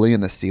on a pulley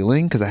in the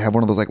ceiling because I have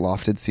one of those like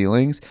lofted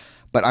ceilings,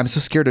 but I'm so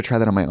scared to try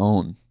that on my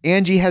own.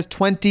 Angie has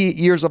 20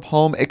 years of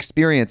home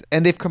experience,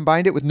 and they've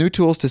combined it with new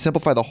tools to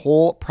simplify the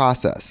whole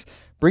process.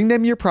 Bring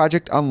them your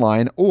project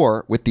online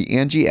or with the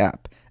Angie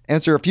app.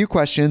 Answer a few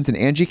questions and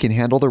Angie can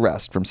handle the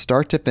rest from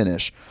start to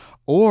finish,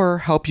 or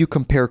help you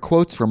compare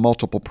quotes from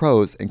multiple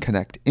pros and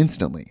connect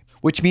instantly,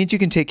 which means you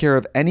can take care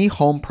of any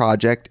home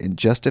project in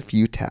just a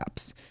few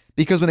taps.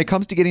 Because when it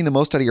comes to getting the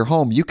most out of your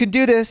home, you can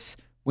do this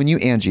when you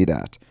Angie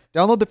that.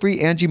 Download the free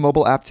Angie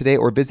mobile app today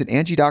or visit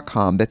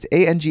Angie.com. That's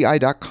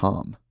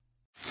ANGI.com.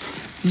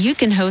 You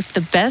can host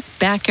the best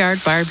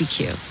backyard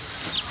barbecue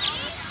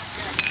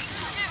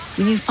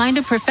when you find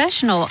a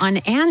professional on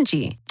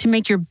Angie to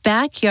make your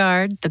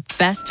backyard the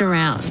best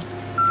around.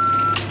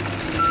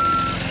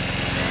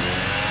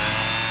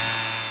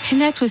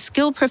 Connect with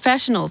skilled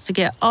professionals to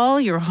get all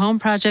your home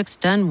projects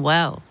done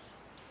well.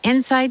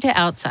 Inside to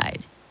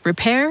outside,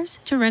 repairs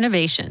to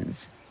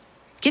renovations.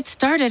 Get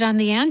started on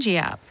the Angie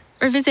app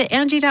or visit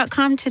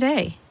Angie.com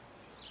today.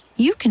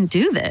 You can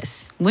do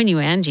this when you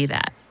Angie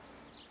that.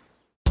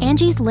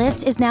 Angie's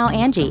List is now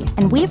Angie,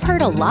 and we've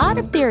heard a lot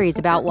of theories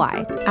about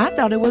why. I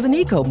thought it was an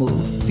eco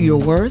move.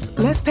 Fewer words,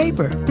 less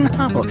paper.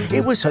 No,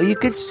 it was so you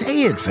could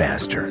say it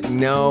faster.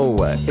 No,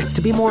 it's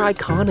to be more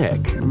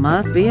iconic.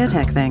 Must be a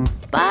tech thing.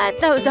 But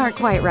those aren't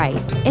quite right.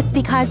 It's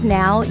because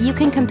now you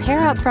can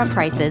compare upfront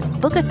prices,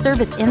 book a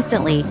service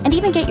instantly, and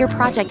even get your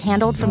project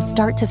handled from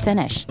start to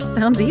finish.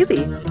 Sounds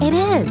easy. It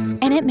is,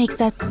 and it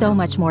makes us so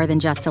much more than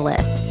just a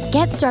list.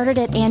 Get started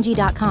at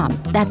Angie.com.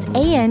 That's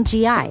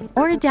ANGI,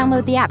 or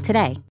download the app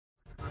today.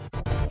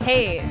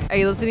 Hey, are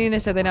you listening to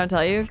Shit They Don't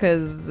Tell You?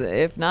 Because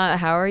if not,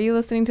 how are you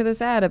listening to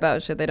this ad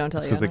about Shit They Don't Tell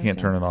It's You? because they can't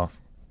turn it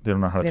off. They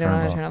don't know how to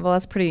turn it off. Well,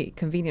 that's pretty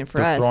convenient for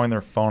They're us. throwing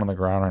their phone on the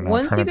ground right now.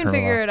 Once you can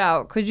figure it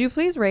out, could you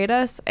please rate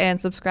us and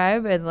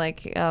subscribe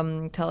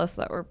and tell us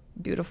that we're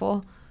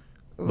beautiful?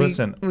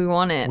 Listen, we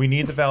want it. We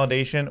need the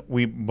validation.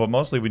 But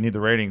mostly we need the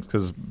ratings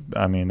because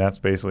that's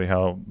basically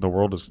how the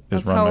world is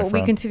That's run. how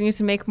we continue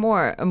to make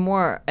more and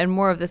more and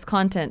more of this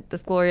content,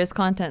 this glorious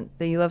content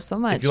that you love so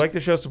much. If you like the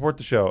show, support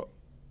the show.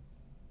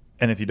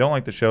 And if you don't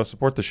like the show,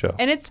 support the show.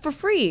 And it's for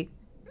free.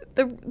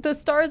 The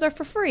stars are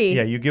for free.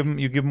 Yeah, you give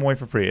them away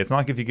for free. It's not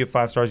like if you give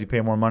 5 stars, you pay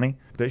more money.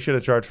 They should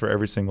have charged for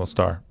every single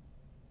star.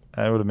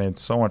 I would have made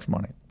so much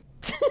money.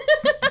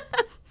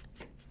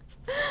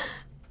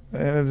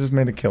 And it just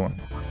made a killing.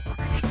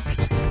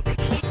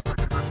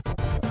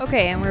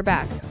 Okay, and we're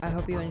back. I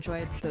hope you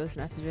enjoyed those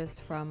messages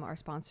from our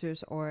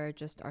sponsors or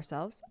just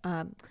ourselves.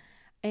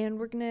 And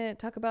we're going to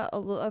talk about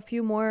a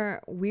few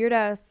more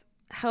weird-ass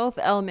health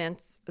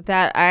elements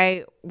that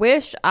I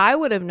wish I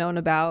would have known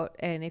about.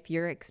 And if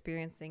you're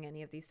experiencing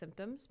any of these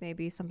symptoms,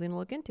 maybe something to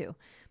look into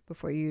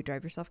before you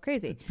drive yourself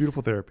crazy. It's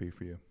beautiful therapy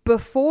for you.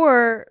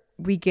 Before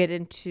we get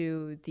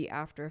into the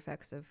after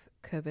effects of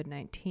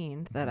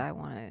COVID-19 that I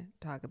want to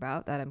talk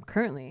about, that I'm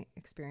currently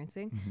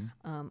experiencing,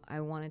 I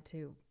wanted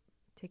to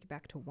take it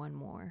back to one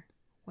more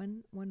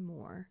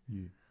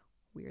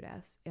weird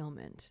ass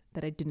ailment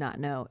that I did not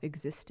know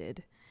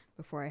existed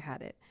before I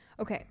had it.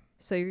 Okay,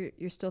 so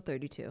you're still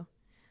 32.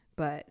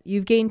 but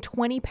you've gained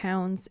 20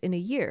 pounds in a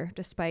year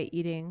despite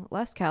eating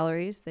less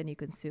calories than you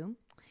consume,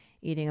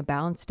 eating a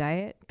balanced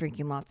diet,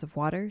 drinking lots of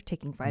water,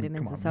 taking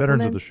vitamins and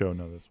supplements. Veterans of the show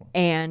know this one.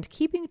 And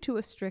keeping to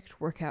a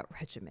strict workout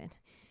regimen.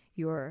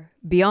 You're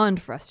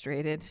beyond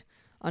frustrated.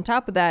 On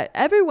top of that,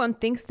 everyone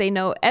thinks they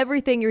know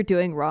everything you're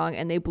doing wrong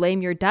and they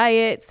blame your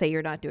diet, say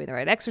you're not doing the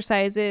right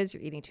exercises,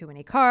 you're eating too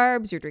many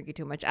carbs, you're drinking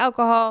too much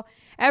alcohol.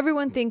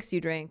 Everyone thinks you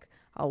drink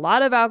a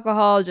lot of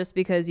alcohol just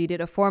because you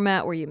did a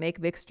format where you make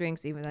mixed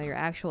drinks, even though your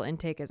actual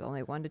intake is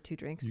only 1 to 2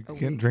 drinks a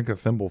week. You can't drink a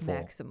thimbleful.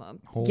 Maximum.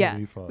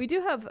 Holy fuck. We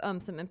do have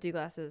some empty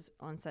glasses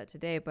on set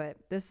today, but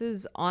this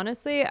is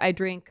honestly, I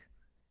drink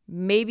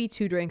maybe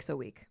 2 drinks a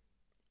week.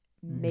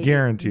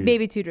 Guaranteed.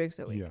 Maybe 2 drinks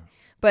a week. Yeah.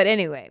 But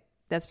anyway,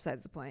 that's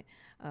besides the point.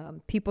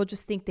 People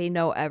just think they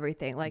know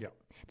everything. Like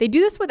they do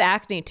this with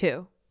acne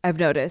too. I've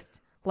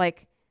noticed.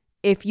 Like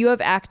if you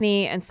have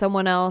acne and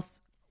someone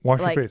else Wash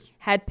your face.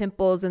 had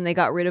pimples and they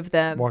got rid of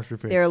them, Wash your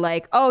face. they're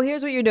like, oh,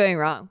 here's what you're doing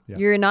wrong. Yeah.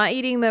 You're not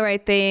eating the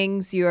right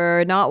things.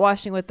 You're not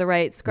washing with the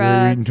right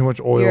scrub. You're eating too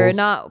much oils. You're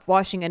not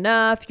washing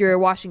enough. You're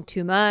washing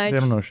too much. They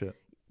don't know shit.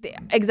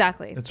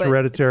 Exactly. It's But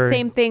hereditary.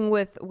 Same thing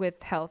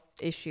with health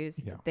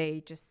issues. Yeah.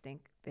 They just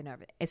think they know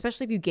everything.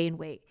 Especially if you gain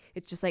weight.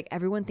 It's just like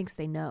everyone thinks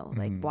they know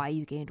like why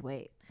you gained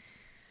weight.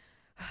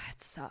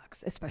 It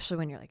sucks, especially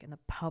when you're like in the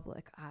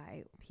public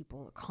eye.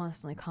 People are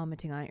constantly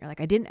commenting on it. You're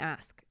like, I didn't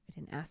ask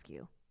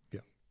you. Yeah.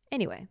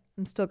 Anyway,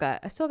 I still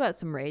got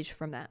some rage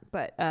from that.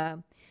 But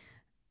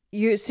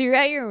you're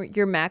at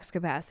your max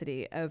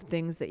capacity of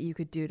things that you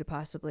could do to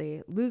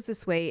possibly lose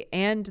this weight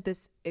and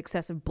this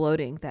excessive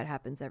bloating that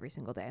happens every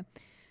single day.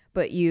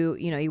 But you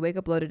wake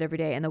up bloated every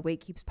day and the weight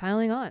keeps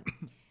piling on.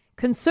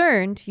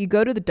 Concerned, you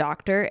go to the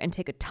doctor and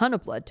take a ton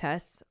of blood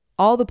tests,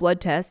 all the blood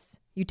tests.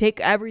 You take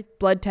every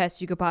blood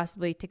test you could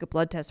possibly take a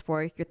blood test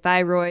for, your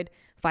thyroid,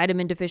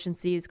 vitamin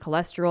deficiencies,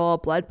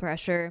 cholesterol, blood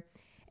pressure.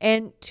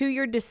 And to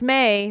your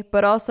dismay,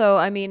 but also,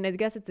 I mean, I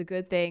guess it's a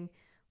good thing,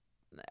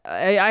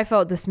 I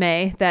felt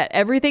dismay that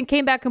everything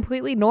came back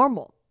completely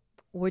normal,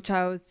 which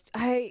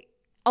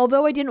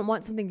although I didn't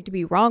want something to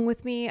be wrong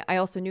with me, I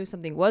also knew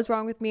something was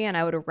wrong with me, and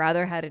I would have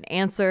rather had an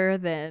answer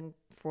than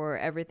for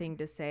everything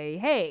to say,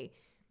 hey,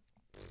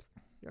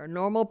 you're a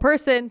normal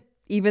person,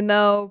 even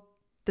though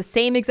the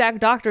same exact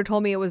doctor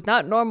told me it was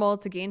not normal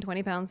to gain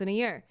 20 pounds in a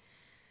year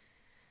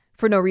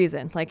for no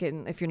reason. Like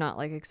if you're not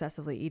like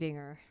excessively eating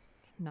or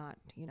not,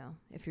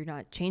 if you're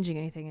not changing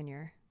anything in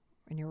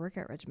your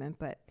workout regimen.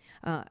 But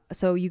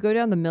so you go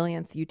down the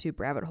millionth YouTube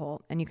rabbit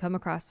hole and you come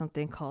across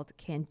something called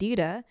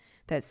Candida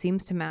that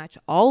seems to match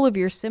all of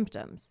your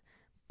symptoms,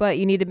 but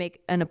you need to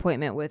make an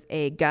appointment with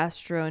a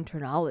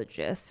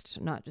gastroenterologist,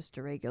 not just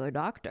a regular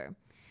doctor.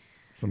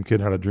 Some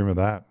kid had a dream of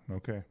that.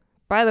 Okay.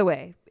 By the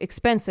way,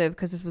 expensive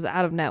because this was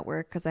out of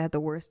network because I had the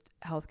worst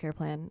healthcare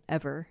plan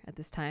ever at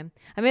this time.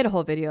 I made a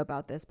whole video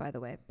about this, by the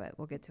way, but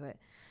we'll get to it.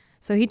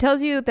 So he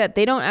tells you that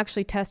they don't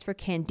actually test for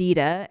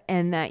Candida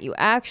and that you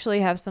actually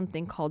have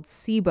something called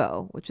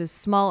SIBO, which is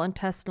small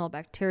intestinal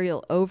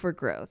bacterial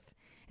overgrowth.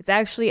 It's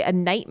actually a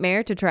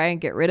nightmare to try and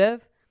get rid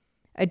of.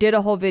 I did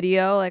a whole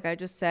video, like I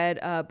just said,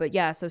 but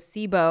yeah, so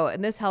SIBO,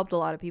 and this helped a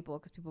lot of people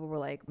because people were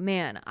like,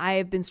 man, I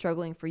have been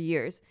struggling for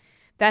years.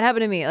 That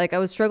happened to me. Like I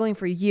was struggling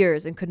for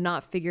years and could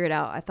not figure it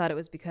out. I thought it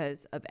was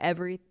because of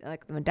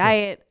my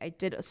diet. I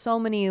did so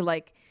many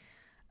like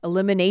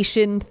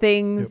elimination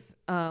things.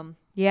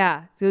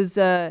 Yep.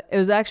 It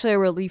was actually a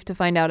relief to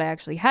find out I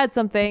actually had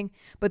something.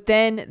 But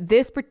then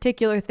this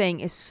particular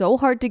thing is so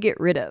hard to get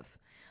rid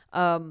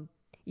of.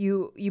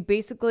 You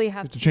basically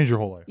have to change your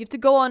whole life. You have to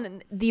go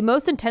on the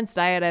most intense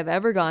diet I've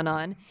ever gone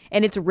on,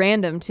 and it's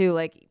random too.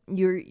 Like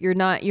you're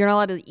not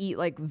allowed to eat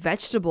like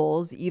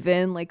vegetables,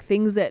 even like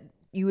things that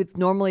you would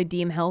normally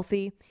deem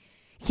healthy.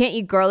 You can't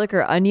eat garlic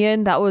or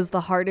onion. That was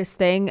the hardest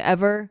thing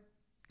ever.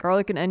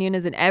 Garlic and onion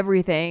is in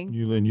everything.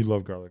 You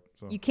love garlic.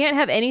 So. You can't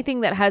have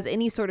anything that has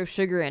any sort of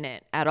sugar in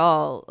it at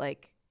all.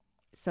 Like,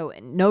 so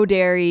no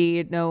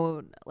dairy,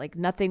 no, like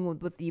nothing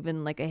with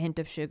even like a hint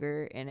of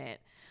sugar in it.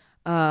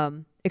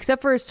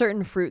 Except for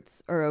certain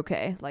fruits are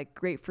okay. Like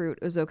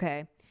grapefruit was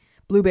okay.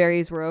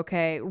 Blueberries were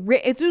okay.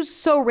 It was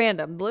so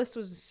random. The list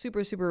was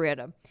super, super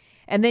random.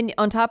 And then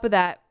on top of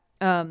that,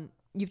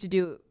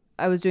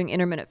 I was doing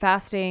intermittent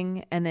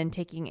fasting and then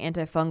taking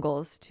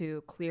antifungals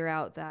to clear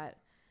out that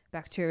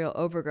bacterial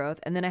overgrowth.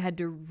 And then I had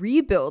to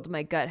rebuild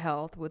my gut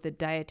health with a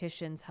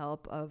dietitian's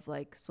help of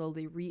like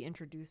slowly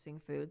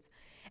reintroducing foods.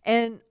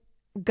 And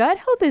gut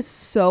health is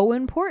so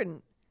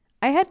important.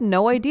 I had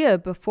no idea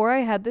before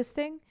I had this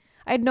thing.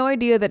 I had no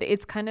idea that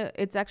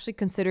it's actually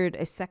considered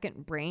a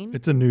second brain.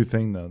 It's a new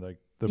thing though. Like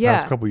the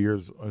past couple of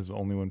years is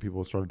only when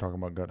people started talking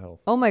about gut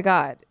health. Oh my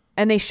God.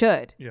 And they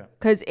should. Yeah.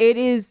 Because it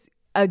is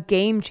a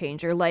game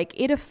changer. Like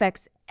it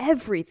affects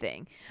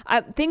everything.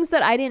 Things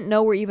that I didn't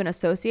know were even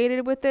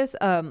associated with this.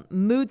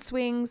 Mood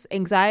swings,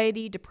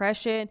 anxiety,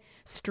 depression,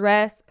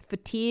 stress,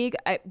 fatigue.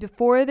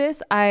 Before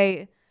this,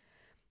 I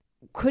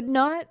could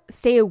not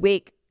stay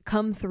awake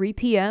come 3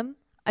 p.m.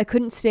 I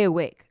couldn't stay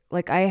awake.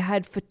 Like I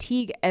had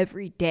fatigue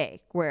every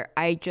day where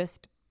I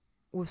just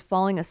was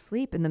falling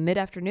asleep in the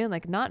mid-afternoon,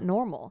 like not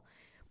normal.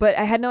 But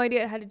I had no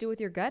idea it had to do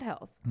with your gut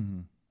health.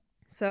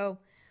 So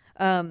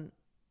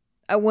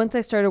once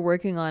I started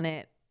working on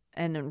it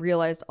and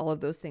realized all of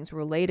those things were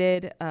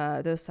related,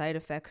 those side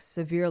effects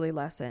severely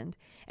lessened.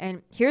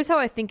 And here's how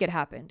I think it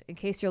happened, in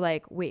case you're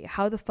like, wait,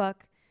 how the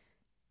fuck,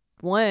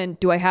 one,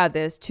 do I have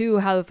this? Two,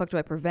 how the fuck do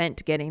I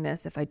prevent getting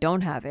this if I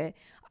don't have it?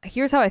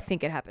 Here's how I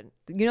think it happened.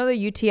 You know the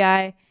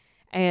UTI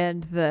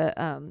and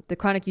the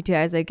chronic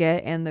UTIs I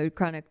get and the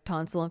chronic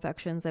tonsil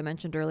infections I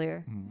mentioned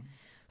earlier?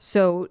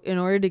 So in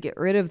order to get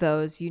rid of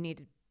those, you need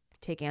to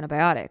take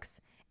antibiotics.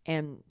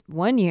 And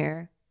 1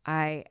 year,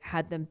 I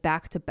had them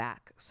back to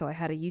back. So I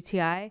had a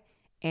UTI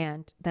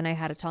and then I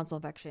had a tonsil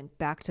infection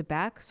back to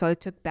back. So I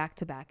took back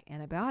to back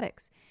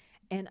antibiotics.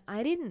 And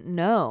I didn't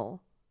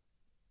know.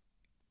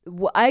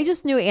 I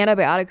just knew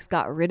antibiotics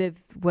got rid of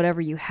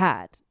whatever you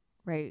had,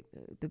 right?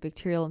 The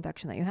bacterial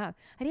infection that you have.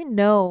 I didn't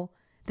know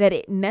that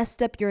it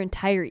messed up your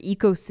entire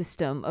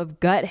ecosystem of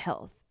gut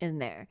health in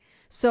there.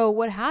 So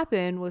what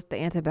happened with the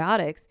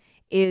antibiotics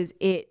is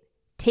it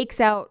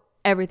takes out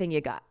everything you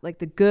got, like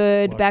the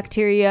good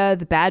bacteria,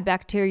 the bad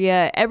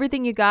bacteria,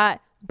 everything you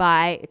got,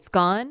 it's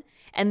gone.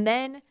 And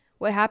then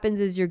what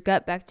happens is your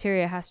gut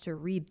bacteria has to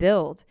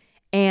rebuild.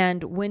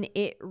 And when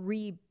it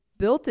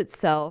rebuilt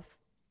itself,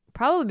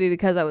 probably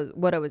because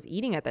what I was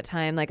eating at the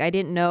time, like I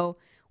didn't know,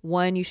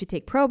 one, you should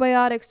take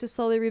probiotics to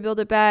slowly rebuild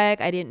it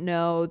back. I didn't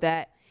know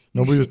that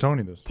nobody was telling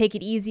you this. Take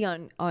it easy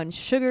on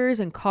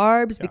sugars and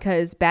carbs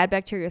because bad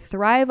bacteria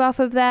thrive off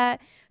of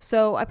that.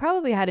 So I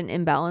probably had an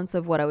imbalance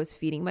of what I was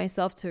feeding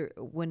myself to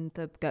when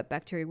the gut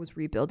bacteria was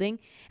rebuilding.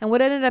 And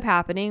what ended up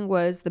happening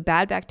was the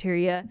bad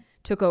bacteria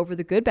took over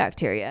the good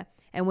bacteria.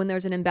 And when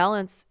there's an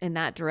imbalance in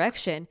that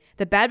direction,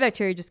 the bad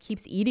bacteria just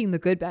keeps eating the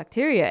good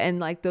bacteria. And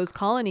like those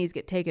colonies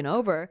get taken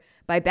over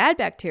by bad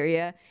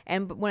bacteria.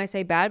 And when I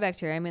say bad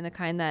bacteria, I mean the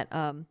kind that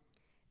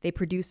they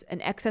produce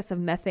an excess of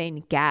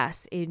methane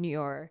gas in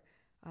your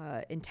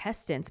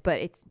intestines. But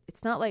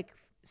it's not like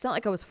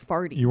I was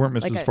farty. You weren't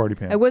Mrs. Farty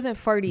Pants. I wasn't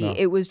farty. No.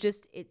 It was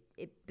just it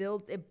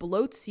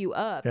bloats you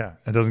up. Yeah,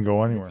 it doesn't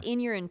go anywhere. It's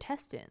in your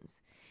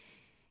intestines.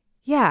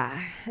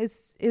 Yeah,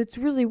 it's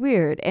really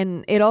weird,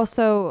 and it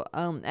also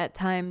at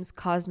times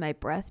caused my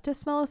breath to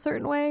smell a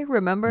certain way.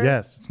 Remember?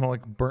 Yes, it smelled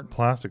like burnt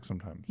plastic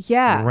sometimes.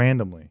 Yeah,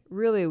 randomly.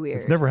 Really weird.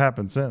 It's never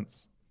happened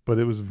since, but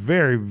it was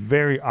very,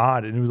 very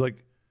odd, and it was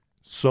like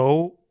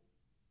so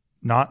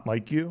not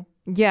like you.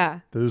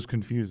 Yeah, that it was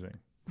confusing.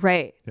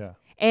 Right. Yeah.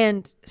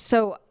 And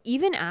so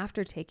even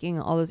after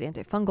taking all those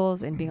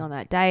antifungals and being on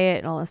that diet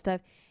and all that stuff,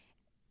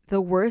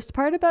 the worst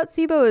part about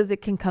SIBO is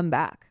it can come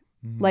back.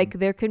 Like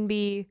there can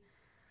be,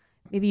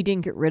 maybe you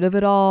didn't get rid of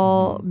it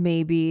all.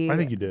 Maybe I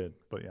think you did,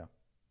 but yeah.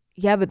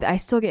 Yeah, but I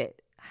still get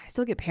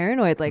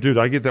paranoid. Like, dude,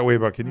 I get that way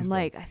about kidney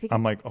stones.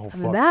 I'm like, oh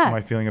fuck, back. am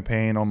I feeling a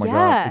pain? Oh my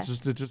god,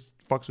 it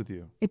just fucks with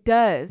you. It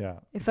does. Yeah,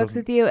 it fucks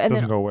with you, and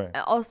doesn't then go away.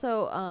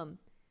 Also,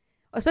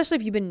 especially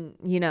if you've been,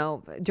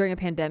 during a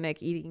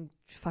pandemic eating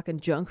fucking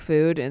junk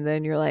food, and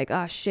then you're like,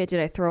 oh shit, did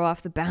I throw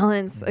off the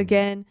balance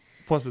again?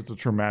 Plus, it's a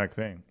traumatic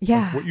thing.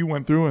 Yeah. Like, what you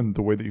went through and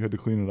the way that you had to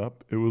clean it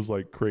up, it was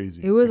like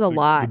crazy. It was a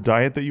lot. The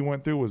diet that you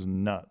went through was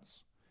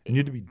nuts. And you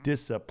had to be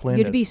disciplined.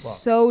 You had to be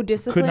so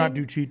disciplined. You could not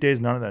do cheat days,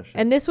 none of that shit.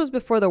 And this was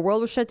before the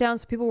world was shut down,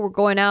 so people were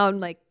going out and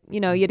like,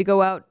 you had to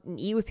go out and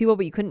eat with people,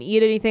 but you couldn't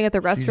eat anything at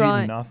the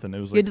restaurant. Nothing. It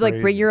was you had to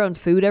like bring your own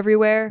food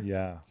everywhere.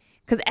 Yeah.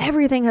 Because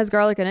everything has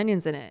garlic and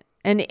onions in it.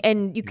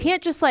 And you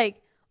can't just like,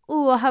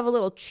 ooh, I'll have a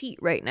little cheat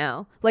right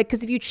now. Like,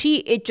 because if you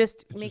cheat, it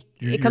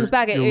it comes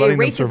back. It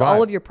erases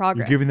all of your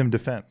progress. You're giving them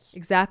defense.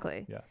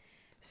 Exactly. Yeah.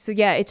 So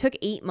yeah, it took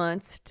 8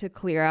 months to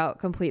clear out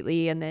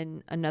completely, and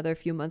then another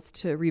few months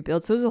to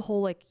rebuild. So it was a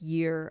whole like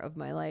year of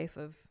my life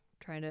of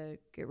trying to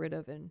get rid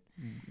of and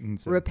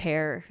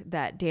repair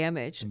that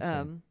damage.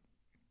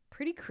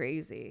 Pretty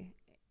crazy.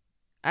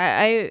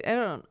 I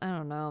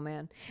don't know,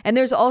 man. And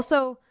there's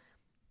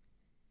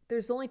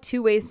only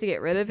two ways to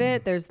get rid of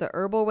it. There's the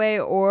herbal way,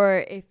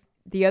 or if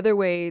the other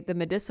way, the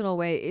medicinal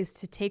way, is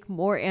to take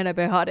more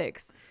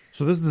antibiotics.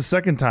 So this is the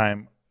second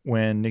time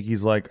when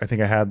Nikki's like, I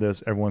think I had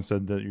this. Everyone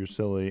said that you're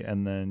silly,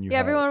 and then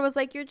everyone was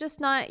like, you're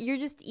just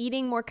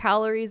eating more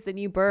calories than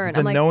you burn.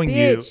 I'm like, knowing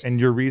bitch, you and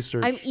your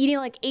research, I'm eating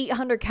like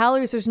 800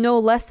 calories. There's no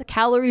less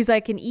calories I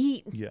can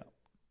eat. Yeah.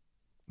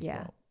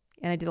 Yeah.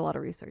 And I did a lot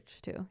of research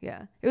too.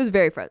 Yeah. It was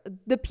very frustrating.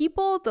 The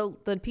people,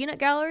 the peanut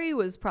gallery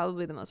was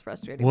probably the most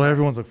frustrating. Well,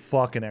 everyone's a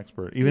fucking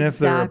expert. Even if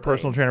they're a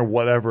personal trainer,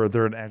 whatever,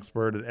 they're an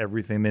expert at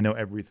everything. They know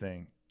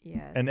everything.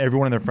 Yes. And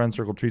everyone in their friend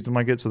circle treats them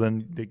like it. So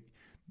then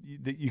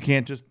you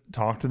can't just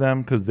talk to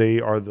them because they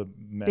are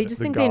they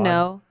just think they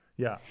know.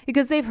 Yeah.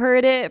 Because they've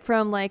heard it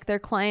from like their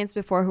clients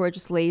before who are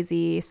just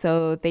lazy.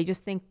 So they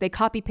just think they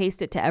copy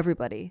paste it to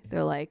everybody.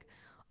 They're like,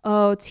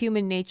 oh, it's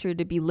human nature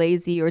to be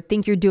lazy or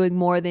think you're doing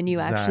more than you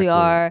actually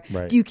are.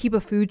 Right. Do you keep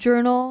a food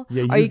journal?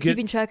 Yeah, are you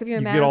keeping track of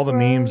your macros? You get all the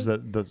memes,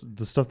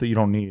 the stuff that you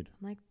don't need.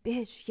 I'm like,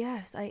 bitch,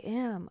 yes, I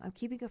am. I'm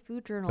keeping a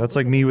food journal. That's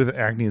like me with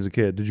acne as a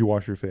kid. Did you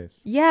wash your face?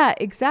 Yeah,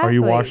 exactly. Are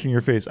you washing your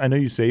face? I know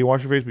you say you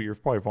wash your face, but you're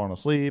probably falling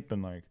asleep.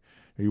 And like,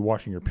 are you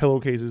washing your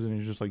pillowcases? And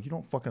you're just like, you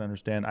don't fucking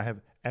understand. I have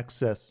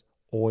excess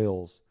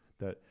oils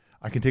that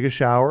I can take a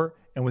shower,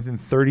 and within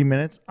 30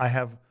 minutes, I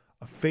have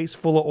a face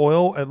full of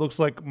oil. It looks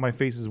like my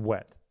face is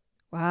wet.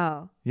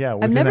 Wow. Yeah,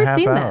 I've within never a half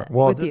seen hour. that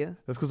Well, with you.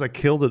 That's because I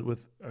killed it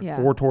with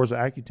 4 tours of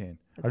Accutane.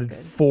 I did good.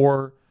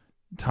 4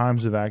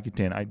 times of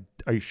Accutane.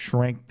 I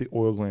shrank the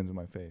oil glands in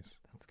my face.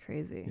 That's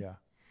crazy. Yeah.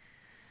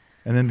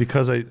 And then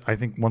because I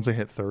think once I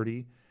hit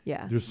 30,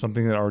 there's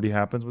something that already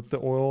happens with the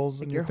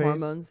oils in your face.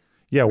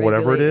 Hormones. Yeah,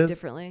 whatever it is.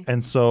 Differently.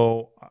 And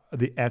so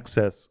the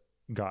excess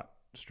got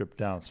stripped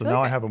down. So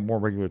now I have a more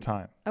regular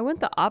time. I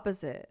went the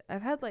opposite.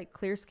 I've had like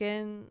clear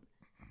skin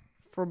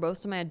for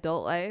most of my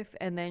adult life,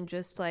 and then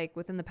just like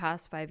within the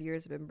past 5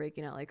 years, I've been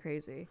breaking out like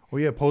crazy. Oh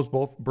yeah, post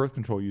both birth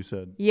control, you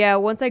said. Yeah,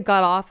 once I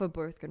got off of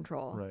birth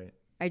control, right,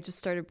 I just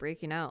started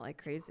breaking out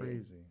like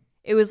crazy.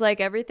 It was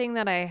like everything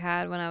that I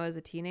had when I was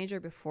a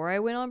teenager before I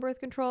went on birth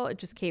control. It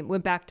just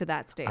went back to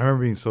that state. I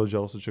remember being so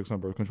jealous of chicks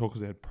on birth control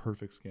because they had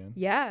perfect skin.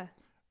 Yeah.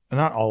 And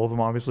not all of them,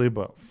 obviously,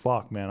 but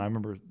fuck, man, I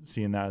remember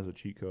seeing that as a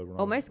cheat code.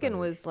 My skin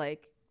was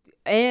like.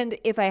 And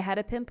if I had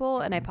a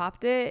pimple and I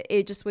popped it,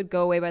 it just would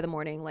go away by the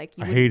morning. Like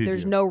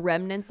there's no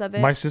remnants of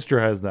it. My sister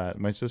has that.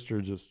 My sister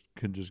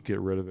could get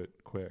rid of it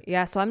quick.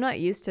 Yeah, so I'm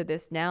not used to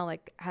this now,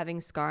 like having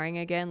scarring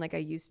again, like I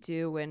used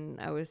to when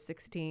I was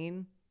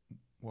 16.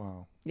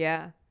 Wow.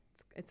 Yeah,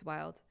 it's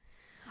wild.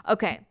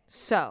 Okay,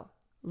 so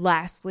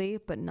lastly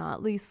but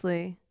not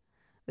leastly,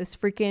 this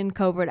freaking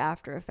COVID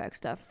after effect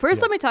stuff.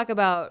 First, let me talk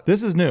about...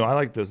 This is new. I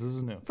like this. This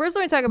is new. First,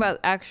 let me talk about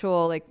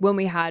actual, like, when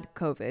we had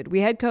COVID. We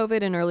had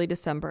COVID in early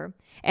December,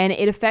 and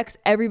it affects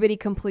everybody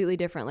completely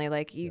differently.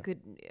 Like,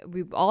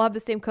 we all have the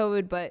same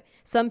COVID, but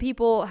some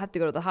people have to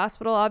go to the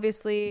hospital,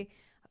 obviously,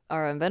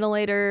 are on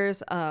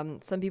ventilators.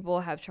 Some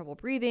people have trouble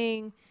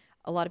breathing.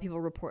 A lot of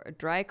people report a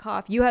dry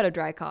cough. You had a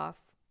dry cough.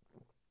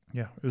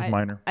 Yeah, it was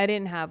minor. I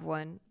didn't have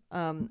one.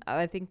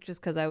 I think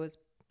just because I was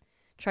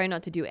trying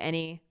not to do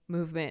any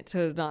movement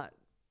to not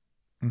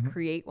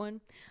create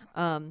one.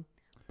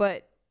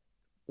 But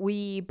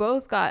we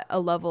both got a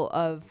level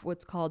of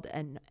what's called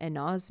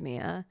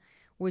anosmia,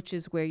 which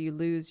is where you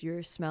lose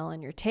your smell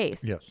and your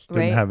taste. Yes,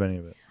 didn't have any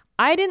of it.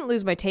 I didn't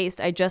lose my taste.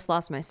 I just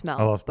lost my smell.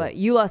 I lost both. But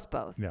you lost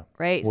both. Yeah.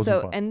 Right?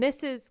 Wasn't fun. And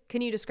this is,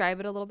 can you describe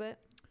it a little bit?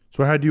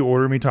 So I had you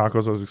order me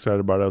tacos. I was excited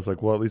about it. I was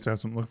like, well, at least I have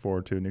something to look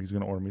forward to. Nikki's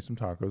going to order me some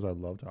tacos. I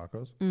love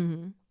tacos.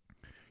 Mm-hmm.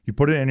 You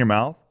put it in your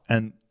mouth,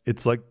 and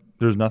it's like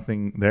there's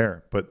nothing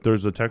there. But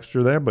there's a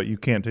texture there, but you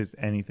can't taste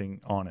anything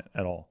on it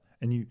at all.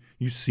 And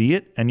you see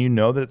it, and you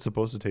know that it's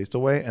supposed to taste a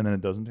way, and then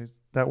it doesn't taste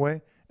that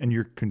way, and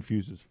you're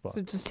confused as fuck. So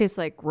it just tastes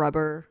like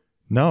rubber.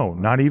 No,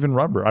 not even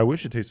rubber. I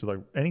wish it tasted like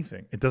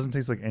anything. It doesn't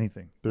taste like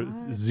anything. There's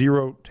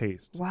zero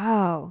taste.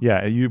 Wow.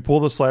 Yeah, you pull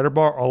the slider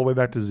bar all the way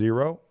back to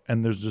 0,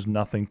 and there's just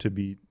nothing to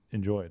be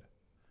enjoyed.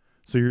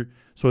 So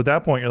at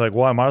that point, you're like,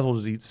 well, I might as well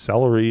just eat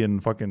celery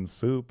and fucking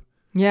soup.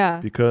 Yeah.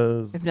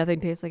 Because if nothing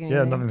tastes like anything.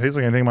 Yeah, nothing tastes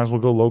like anything. Might as well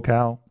go low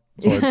cal.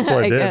 So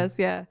I did. Guess,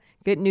 yeah.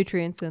 Get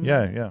nutrients in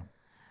there.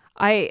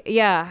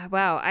 Yeah.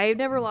 Wow. I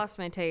never lost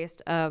my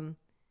taste.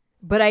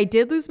 But I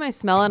did lose my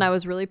smell, and I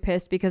was really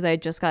pissed because I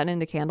had just gotten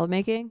into candle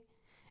making.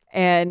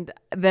 And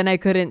then I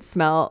couldn't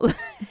smell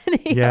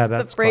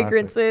the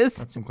fragrances. Classic.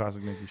 That's some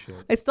classic Nikki shit.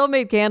 I still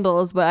made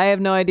candles, but I have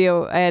no idea.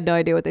 I had no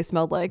idea what they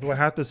smelled like. Well, I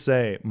have to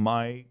say,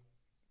 my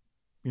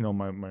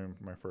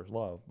first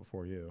love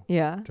before you,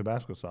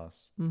 Tabasco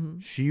sauce. Mm-hmm.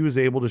 She was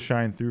able to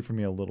shine through for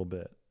me a little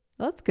bit.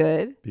 That's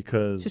good.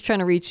 Because she's trying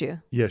to reach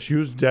you. Yeah, she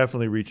was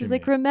definitely reaching. She's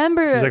like,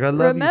 remember. She's like, I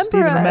love you,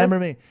 Steven. Remember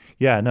me.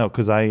 Yeah, no,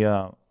 because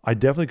I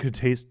definitely could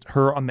taste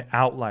her on the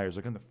outliers,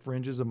 like on the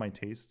fringes of my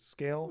taste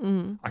scale.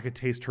 Mm-hmm. I could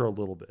taste her a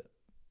little bit.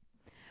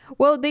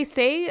 Well, they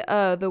say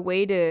the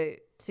way to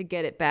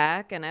get it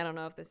back, and I don't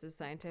know if this is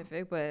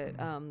scientific, but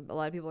a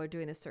lot of people are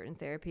doing this certain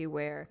therapy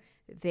where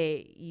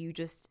you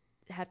just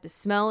have to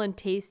smell and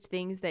taste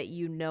things that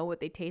you know what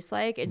they taste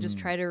like, and just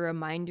try to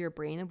remind your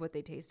brain of what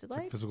they tasted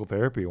like. Physical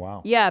therapy,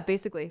 wow. Yeah,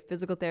 basically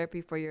physical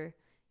therapy for your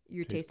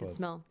taste and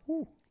smell.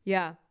 Ooh.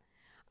 Yeah.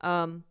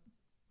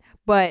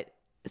 But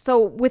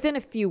so within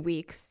a few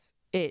weeks,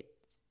 it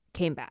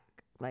came back.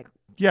 Like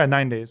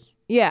 9 days.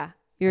 Yeah,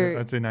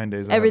 I'd say 9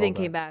 days. Everything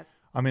came back.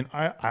 I mean,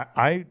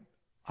 I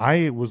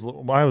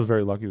was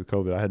very lucky with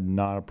COVID. I had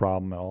not a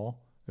problem at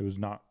all. It was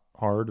not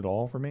hard at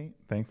all for me,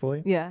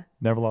 thankfully. Yeah.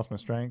 Never lost my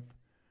strength.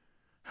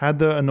 Had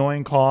the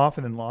annoying cough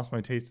and then lost my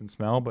taste and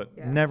smell, but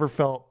never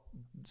felt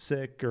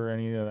sick or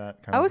any of that kind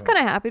of thing. I was kind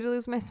of happy to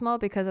lose my smell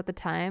because at the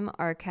time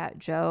our cat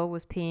Joe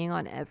was peeing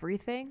on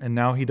everything. And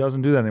now he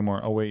doesn't do that anymore.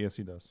 Oh wait, yes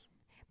he does.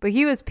 But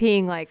he was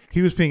peeing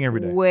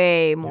every day.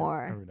 Way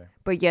more. Yeah, every day.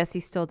 But yes,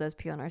 he still does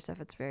pee on our stuff.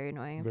 It's very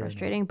annoying and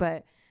frustrating.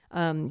 Annoying. But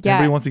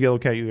Anybody wants to get a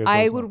cat, you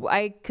guys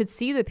I could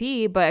see the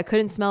pee, but I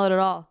couldn't smell it at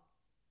all.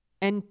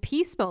 And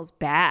pee smells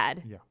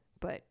bad. Yeah.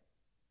 But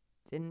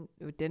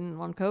it didn't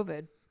on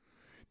COVID.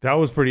 That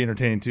was pretty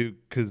entertaining too,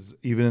 because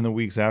even in the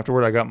weeks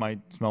afterward, I got my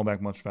smell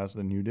back much faster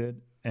than you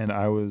did. And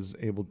I was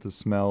able to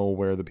smell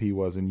where the pee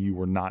was, and you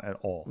were not at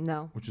all.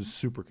 No. Which is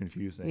super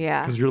confusing.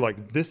 Yeah. Because you're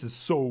like, this is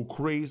so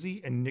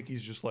crazy. And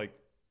Nikki's just like,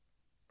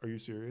 are you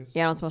serious?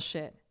 Yeah, I don't smell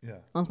shit. Yeah. I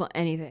don't smell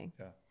anything.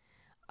 Yeah.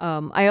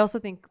 I also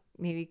think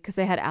maybe because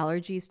I had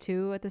allergies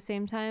too at the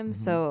same time.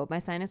 So my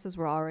sinuses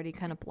were already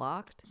kind of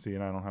blocked. See,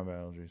 and I don't have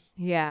allergies.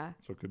 Yeah.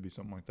 So it could be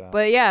something like that.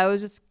 But yeah,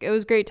 it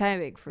was great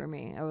timing for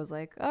me. I was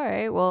like, all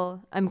right,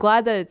 well, I'm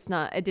glad that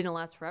it didn't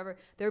last forever.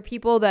 There are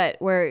people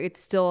where it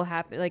still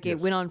happened. Like it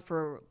went on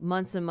for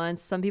months and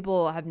months. Some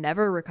people have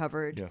never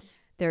recovered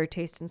their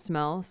taste and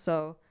smell.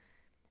 So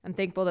I'm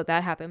thankful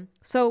that happened.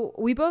 So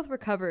we both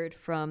recovered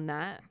from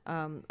that.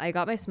 I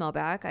got my smell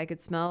back. I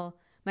could smell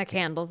my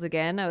candles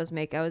again. I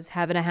was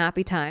having a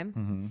happy time.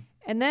 Mm-hmm.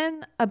 And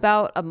then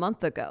about a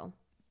month ago,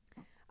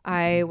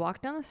 I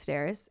walked down the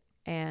stairs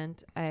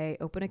and I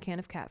opened a can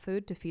of cat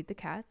food to feed the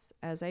cats,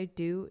 as I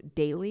do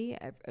daily,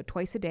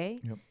 twice a day.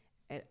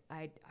 Yep.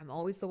 I'm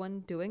always the one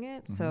doing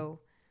it, so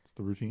it's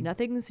the routine.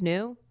 Nothing's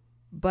new.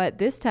 But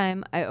this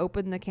time, I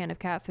opened the can of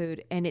cat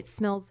food and it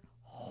smells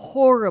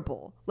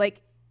horrible,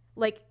 like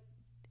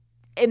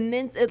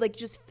immense. It like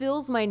just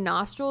fills my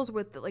nostrils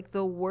with like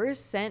the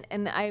worst scent,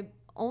 and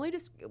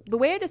the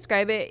way I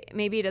describe it,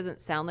 maybe it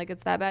doesn't sound like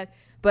it's that bad,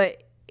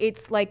 but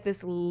it's like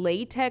this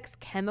latex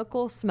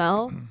chemical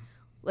smell.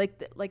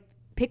 like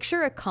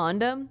picture a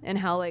condom and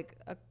how like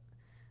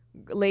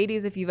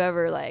ladies, if you've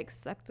ever like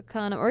sucked a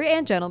condom,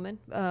 and gentlemen,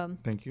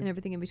 thank you, and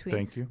everything in between.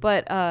 Thank you.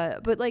 But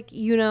like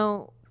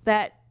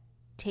that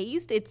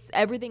taste,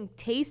 everything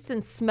tastes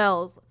and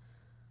smells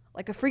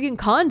like a freaking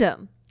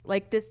condom.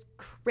 Like this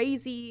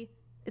crazy.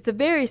 It's a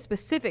very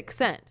specific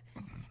scent,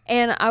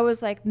 and I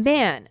was like,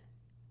 man,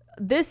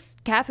 this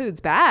cat food's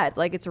bad.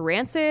 Like it's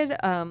rancid.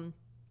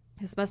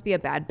 This must be a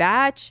bad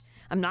batch.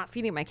 I'm not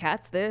feeding my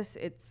cats this.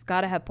 It's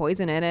got to have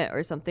poison in it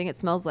or something. It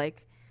smells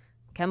like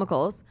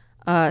chemicals.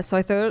 So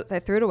I threw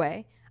it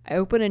away. I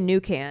open a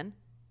new can.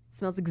 It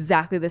smells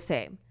exactly the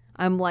same.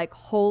 I'm like,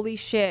 holy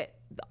shit!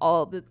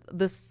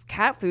 This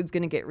cat food's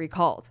gonna get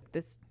recalled.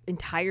 This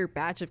entire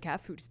batch of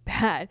cat food is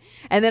bad.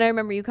 And then I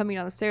remember you coming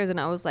down the stairs and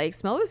I was like,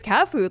 smell this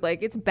cat food.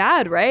 Like it's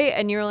bad, right?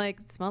 And you're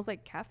like, it smells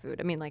like cat food.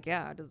 I mean, like,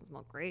 yeah, it doesn't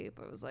smell great,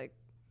 but it was like,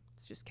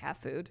 it's just cat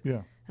food.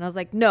 Yeah. And I was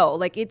like, no,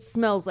 like it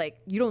smells like,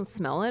 you don't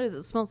smell it.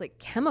 It smells like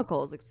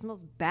chemicals. Like it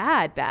smells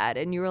bad.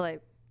 And you were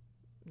like,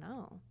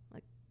 no,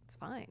 like it's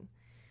fine.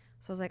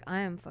 So I was like,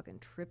 I am fucking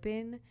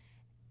tripping.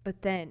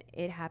 But then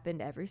it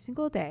happened every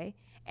single day.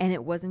 And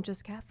it wasn't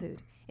just cat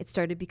food. It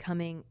started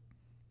becoming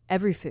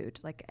every food,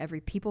 like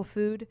every people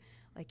food,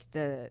 like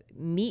the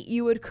meat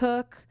you would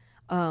cook.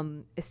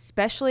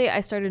 Especially, I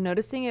started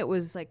noticing it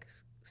was like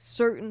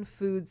certain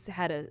foods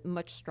had a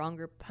much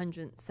stronger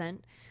pungent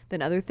scent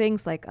than other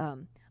things, like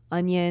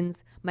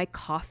onions, my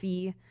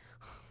coffee,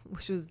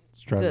 which was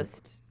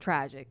just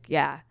tragic.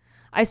 Yeah.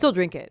 I still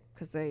drink it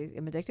because I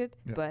am addicted,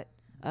 but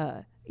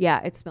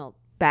it smelled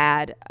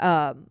bad.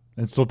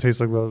 It still tastes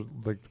like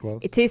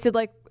gloves? It tasted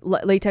like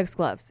latex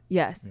gloves.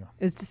 Yes. Yeah.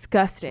 It was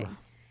disgusting.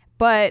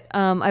 But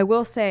I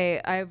will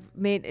say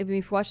if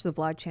you watch the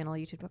vlog channel,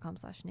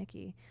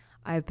 youtube.com/Nikki,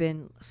 I've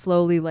been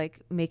slowly like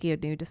making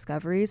new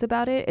discoveries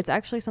about it. It's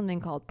actually something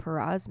called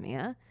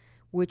parosmia,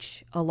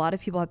 which a lot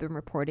of people have been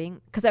reporting.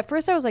 Because at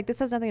first I was like, this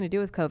has nothing to do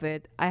with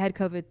COVID. I had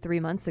COVID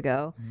 3 months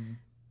ago. Mm-hmm.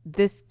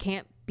 This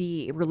can't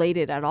be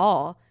related at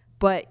all.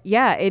 But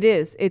yeah, it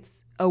is.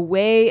 It's a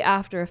way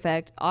after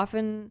effect,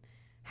 often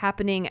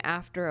happening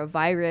after a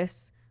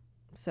virus,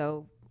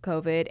 so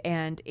COVID,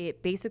 and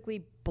it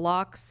basically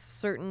blocks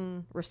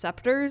certain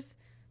receptors,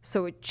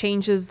 so it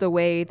changes the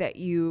way that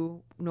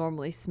you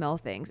normally smell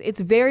things. It's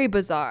very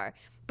bizarre,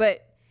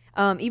 but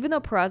even though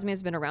parosmia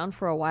has been around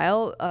for a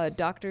while,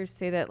 doctors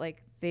say that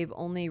like they've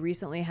only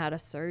recently had a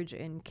surge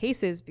in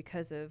cases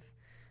because of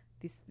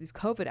these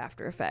COVID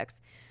after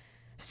effects.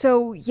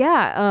 So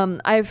yeah,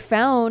 I've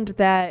found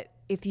that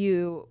if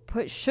you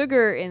put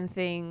sugar in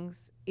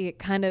things, it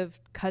kind of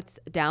cuts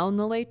down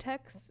the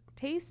latex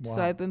taste. Wow.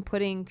 So I've been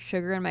putting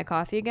sugar in my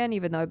coffee again,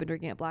 even though I've been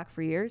drinking it black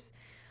for years.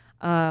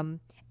 And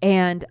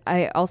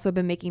I also have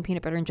been making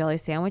peanut butter and jelly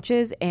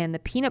sandwiches, and the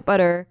peanut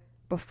butter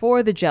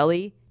before the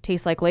jelly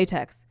tastes like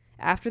latex.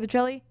 After the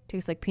jelly,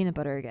 tastes like peanut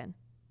butter again.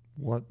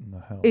 What in the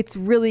hell? It's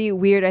really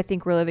weird. I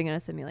think we're living in a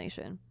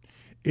simulation.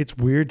 It's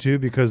weird too,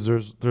 because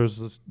there's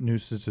this new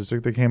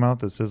statistic that came out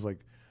that says like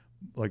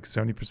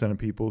 70% of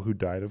people who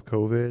died of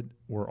COVID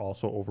were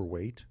also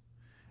overweight.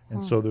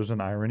 And so there's an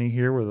irony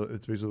here where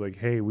it's basically like,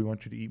 hey, we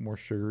want you to eat more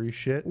sugary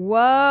shit. Whoa.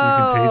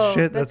 So you can taste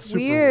shit. That's super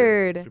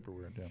weird. Super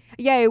weird, yeah.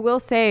 Yeah, I will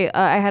say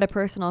I had a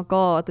personal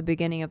goal at the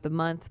beginning of the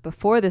month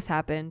before this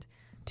happened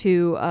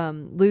to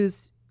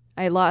lose.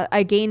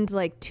 I gained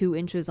like 2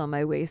 inches on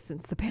my waist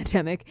since the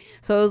pandemic.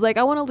 So I was like,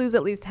 I want to lose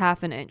at least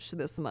half an inch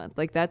this month.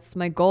 Like that's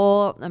my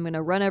goal. I'm going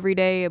to run every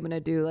day. I'm going to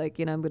do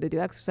I'm going to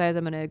do exercise.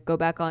 I'm going to go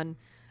back on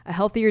a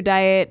healthier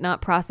diet,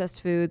 not processed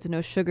foods,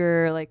 no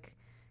sugar, like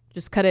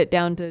just cut it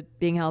down to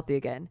being healthy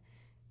again.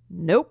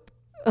 Nope.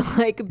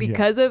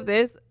 Because of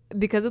this,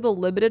 because of the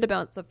limited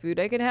amounts of food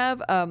I can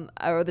have,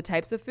 or the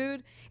types of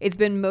food, it's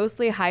been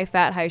mostly high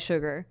fat, high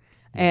sugar.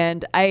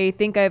 And I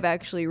think I've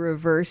actually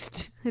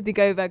reversed. I think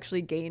I've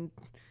actually gained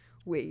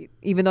weight,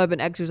 even though I've been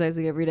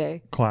exercising every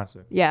day.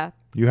 Classic. Yeah.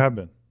 You have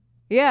been.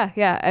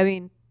 Yeah. I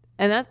mean,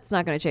 and that's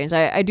not going to change.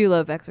 I do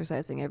love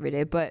exercising every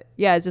day, but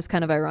yeah, it's just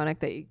kind of ironic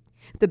that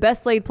The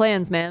best laid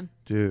plans, man.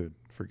 Dude,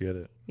 forget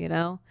it. You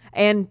know?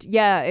 And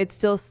yeah, it's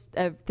still,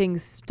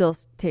 things still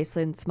taste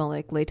and smell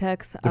like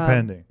latex.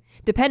 Depending.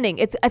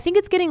 I think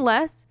it's getting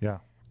less. Yeah.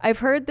 I've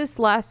heard this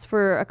lasts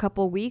for a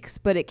couple weeks,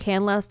 but it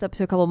can last up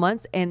to a couple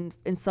months. And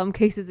in some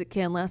cases, it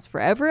can last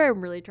forever.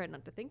 I'm really trying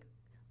not to think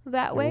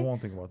that way. We won't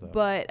think about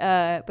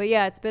that. But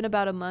yeah, it's been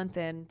about a month,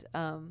 and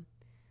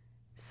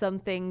some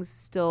things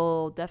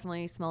still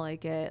definitely smell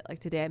like it. Like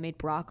today I made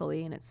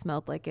broccoli and it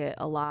smelled like it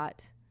a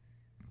lot.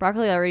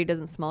 Broccoli already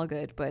doesn't smell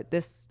good, but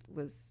this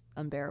was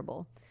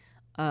unbearable.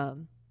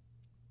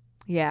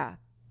 Yeah.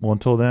 Well,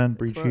 until then,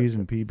 brie cheese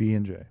and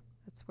PB&J.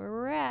 That's where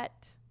we're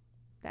at.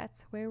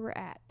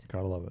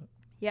 Gotta love it.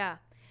 Yeah.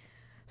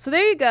 So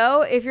there you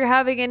go. If you're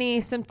having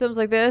any symptoms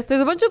like this,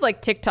 there's a bunch of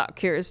like TikTok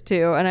cures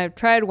too, and I've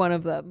tried one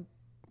of them.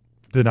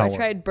 I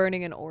tried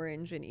burning an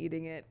orange and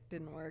eating it.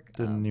 Didn't work.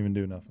 Didn't even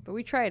do nothing. But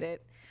we tried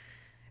it.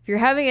 If you're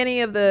having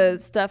any of the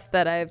stuff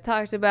that I've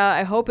talked about,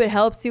 I hope it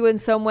helps you in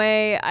some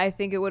way. I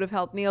think it would have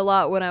helped me a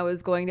lot when I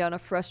was going down a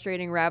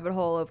frustrating rabbit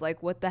hole of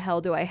like, what the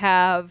hell do I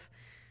have?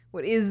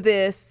 What is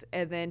this?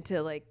 And then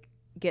to like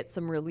get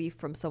some relief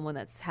from someone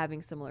that's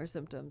having similar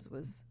symptoms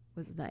was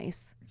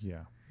nice.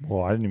 Yeah.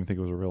 Well, I didn't even think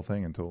it was a real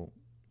thing until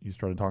you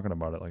started talking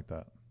about it like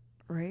that.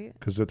 Right.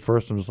 Because at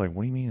first I'm just like,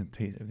 what do you mean?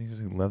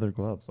 Everything's like leather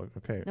gloves. Like,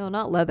 okay. No,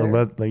 not leather.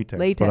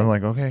 Latex. But I'm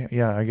like, okay,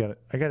 yeah, I get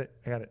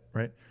it.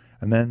 Right.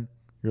 And then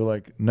you're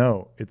like,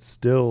 no, it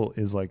still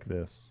is like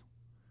this.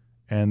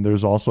 And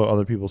there's also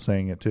other people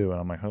saying it too.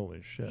 And I'm like,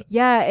 holy shit.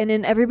 Yeah. And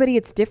in everybody,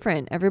 it's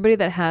different. Everybody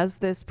that has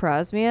this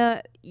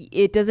parosmia,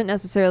 it doesn't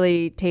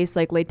necessarily taste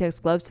like latex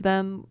gloves to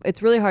them.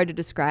 It's really hard to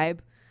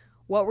describe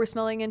what we're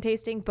smelling and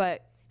tasting.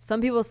 But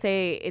some people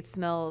say it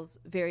smells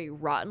very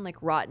rotten, like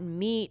rotten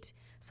meat.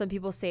 Some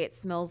people say it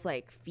smells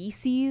like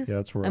feces. Yeah,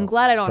 that's rough. I'm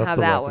glad I don't have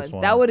that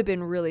one. That would have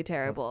been really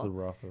terrible. That's the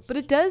roughest. But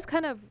it does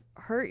kind of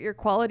hurt your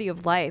quality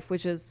of life,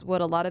 which is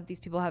what a lot of these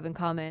people have in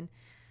common.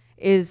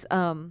 Is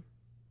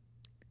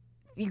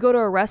you go to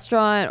a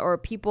restaurant or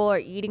people are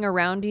eating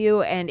around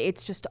you and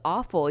it's just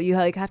awful. You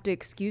like have to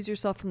excuse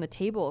yourself from the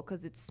table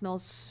because it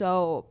smells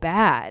so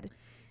bad.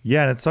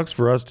 Yeah, and it sucks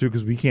for us too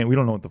because we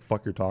don't know what the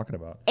fuck you're talking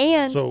about.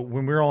 And so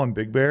when we're all in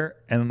Big Bear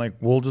and like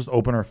we'll just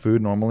open our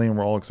food normally and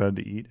we're all excited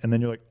to eat, and then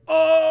you're like,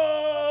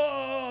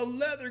 oh,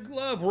 leather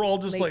glove. We're all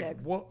just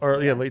latex. Like, what?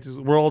 Or yeah, latex.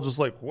 We're all just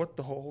like, what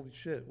the holy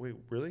shit? Wait,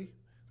 really?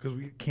 Because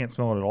we can't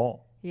smell it at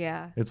all.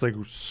 Yeah, it's like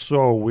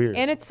so weird.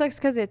 And it sucks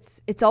because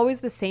it's always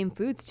the same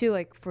foods too.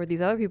 Like for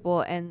these other people,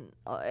 and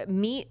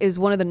meat is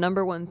one of the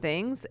number one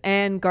things,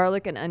 and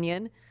garlic and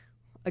onion.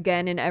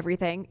 Again, in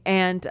everything.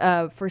 And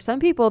for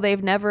some people,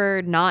 they've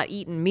never not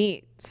eaten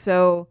meat.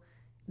 So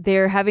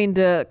they're having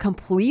to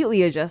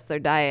completely adjust their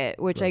diet,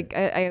 which right.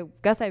 I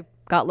guess I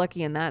got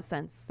lucky in that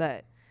sense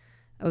that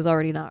I was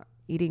already not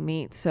eating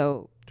meat.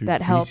 So dude,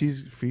 that helped.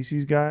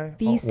 Feces guy?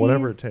 Feces?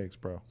 Whatever it takes,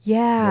 bro.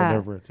 Yeah.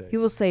 Whatever it takes.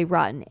 People say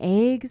rotten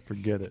eggs.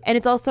 Forget it. And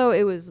it's also,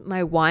 it was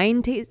my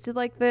wine tasted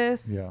like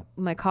this. Yeah.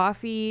 My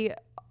coffee,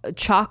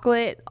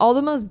 chocolate, all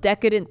the most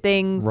decadent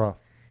things. Rough.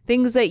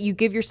 Things that you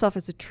give yourself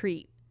as a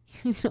treat.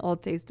 All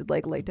tasted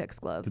like latex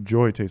gloves. The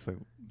joy tastes like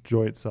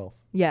joy itself.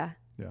 Yeah.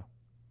 Yeah.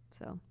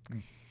 So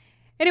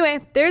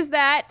anyway, there's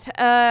that.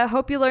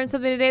 Hope you learned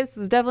something today. This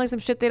is definitely some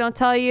shit they don't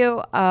tell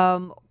you.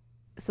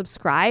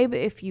 Subscribe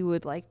if you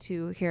would like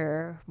to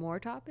hear more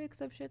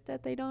topics of shit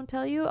that they don't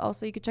tell you.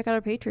 Also, you can check out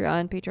our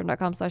Patreon,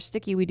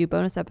 patreon.com/sticky. We do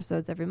bonus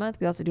episodes every month.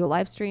 We also do a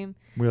live stream.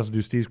 We also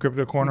do Steve's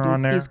Crypto Corner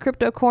on there. Steve's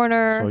Crypto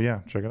Corner. So yeah,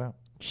 check it out.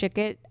 Check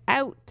it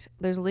out.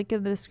 There's a link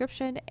in the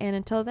description. And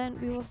until then,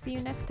 we will see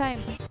you next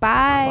time.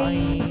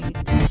 Bye.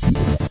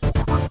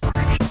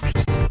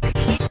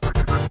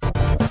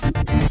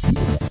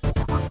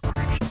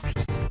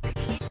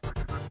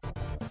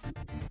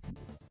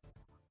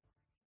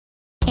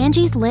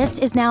 Angie's List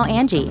is now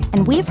Angie,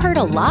 and we've heard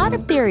a lot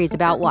of theories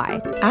about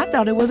why. I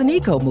thought it was an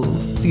eco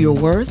move. Fewer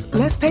words,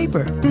 less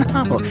paper.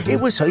 No, it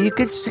was so you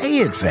could say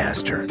it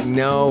faster.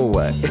 No,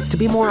 it's to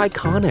be more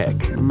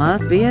iconic.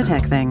 Must be a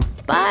tech thing.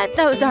 But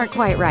those aren't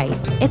quite right.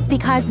 It's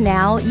because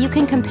now you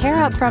can compare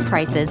upfront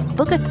prices,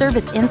 book a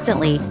service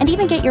instantly, and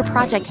even get your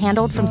project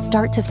handled from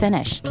start to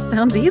finish.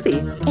 Sounds easy.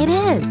 It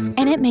is,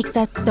 and it makes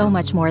us so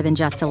much more than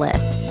just a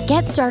list.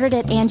 Get started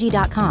at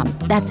Angie.com.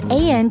 That's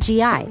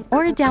ANGI,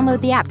 or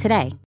download the app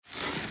today.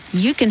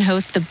 You can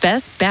host the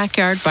best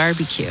backyard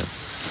barbecue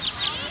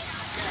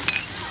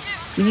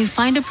when you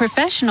find a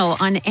professional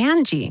on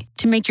Angie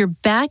to make your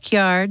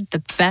backyard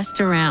the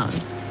best around.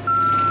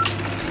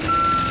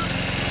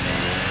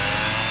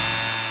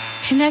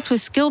 Connect with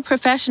skilled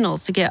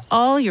professionals to get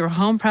all your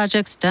home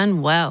projects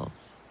done well.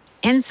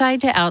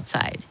 Inside to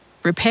outside,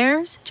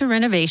 repairs to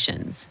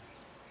renovations.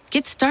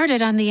 Get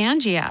started on the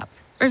Angie app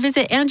or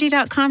visit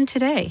Angie.com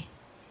today.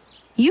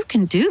 You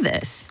can do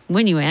this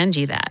when you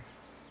Angie that.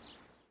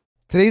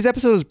 Today's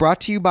episode is brought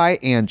to you by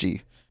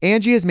Angie.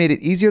 Angie has made it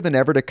easier than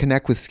ever to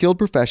connect with skilled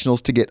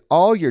professionals to get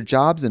all your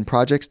jobs and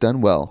projects done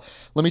well.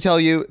 Let me tell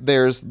you,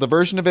 there's the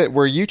version of it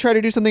where you try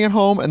to do something at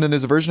home, and then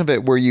there's a version of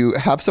it where you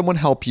have someone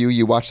help you,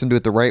 you watch them do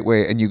it the right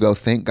way, and you go,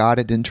 thank God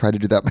I didn't try to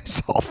do that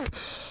myself.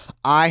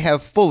 I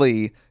have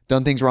fully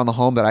done things around the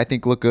home that I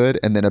think look good,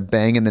 and then a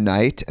bang in the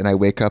night, and I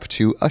wake up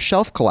to a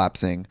shelf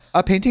collapsing,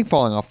 a painting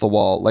falling off the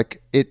wall.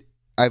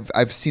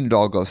 I've seen it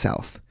all go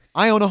south.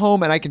 I own a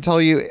home, and I can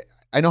tell you,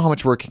 I know how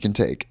much work it can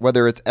take.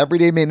 Whether it's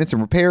everyday maintenance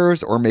and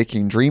repairs or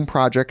making dream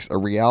projects a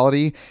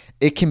reality,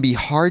 it can be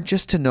hard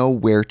just to know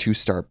where to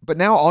start. But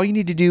now all you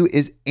need to do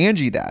is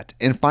Angie that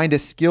and find a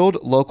skilled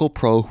local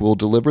pro who will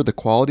deliver the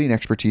quality and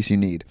expertise you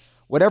need.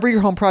 Whatever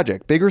your home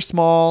project, big or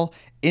small,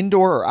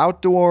 indoor or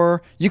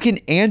outdoor, you can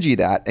Angie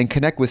that and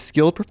connect with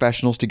skilled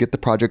professionals to get the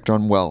project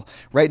done well.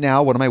 Right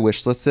now, one of my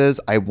wish lists is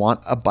I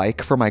want a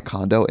bike for my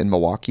condo in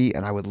Milwaukee,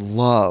 and I would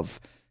love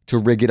to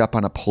rig it up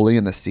on a pulley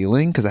in the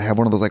ceiling because I have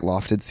one of those like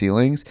lofted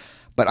ceilings,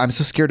 but I'm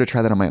so scared to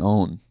try that on my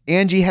own.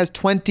 Angie has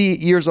 20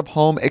 years of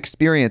home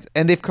experience,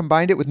 and they've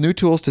combined it with new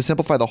tools to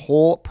simplify the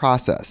whole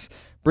process.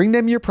 Bring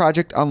them your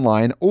project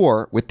online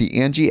or with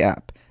the Angie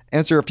app.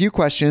 Answer a few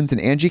questions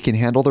and Angie can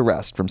handle the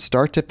rest from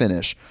start to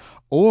finish,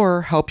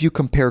 or help you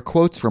compare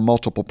quotes from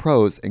multiple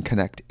pros and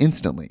connect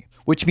instantly,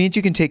 which means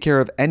you can take care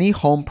of any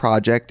home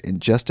project in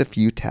just a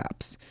few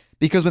taps.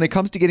 Because when it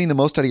comes to getting the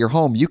most out of your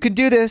home, you can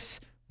do this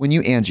when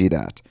you Angie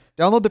that.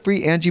 Download the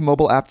free Angie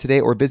mobile app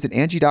today or visit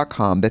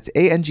Angie.com. That's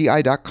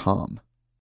ANGI.com.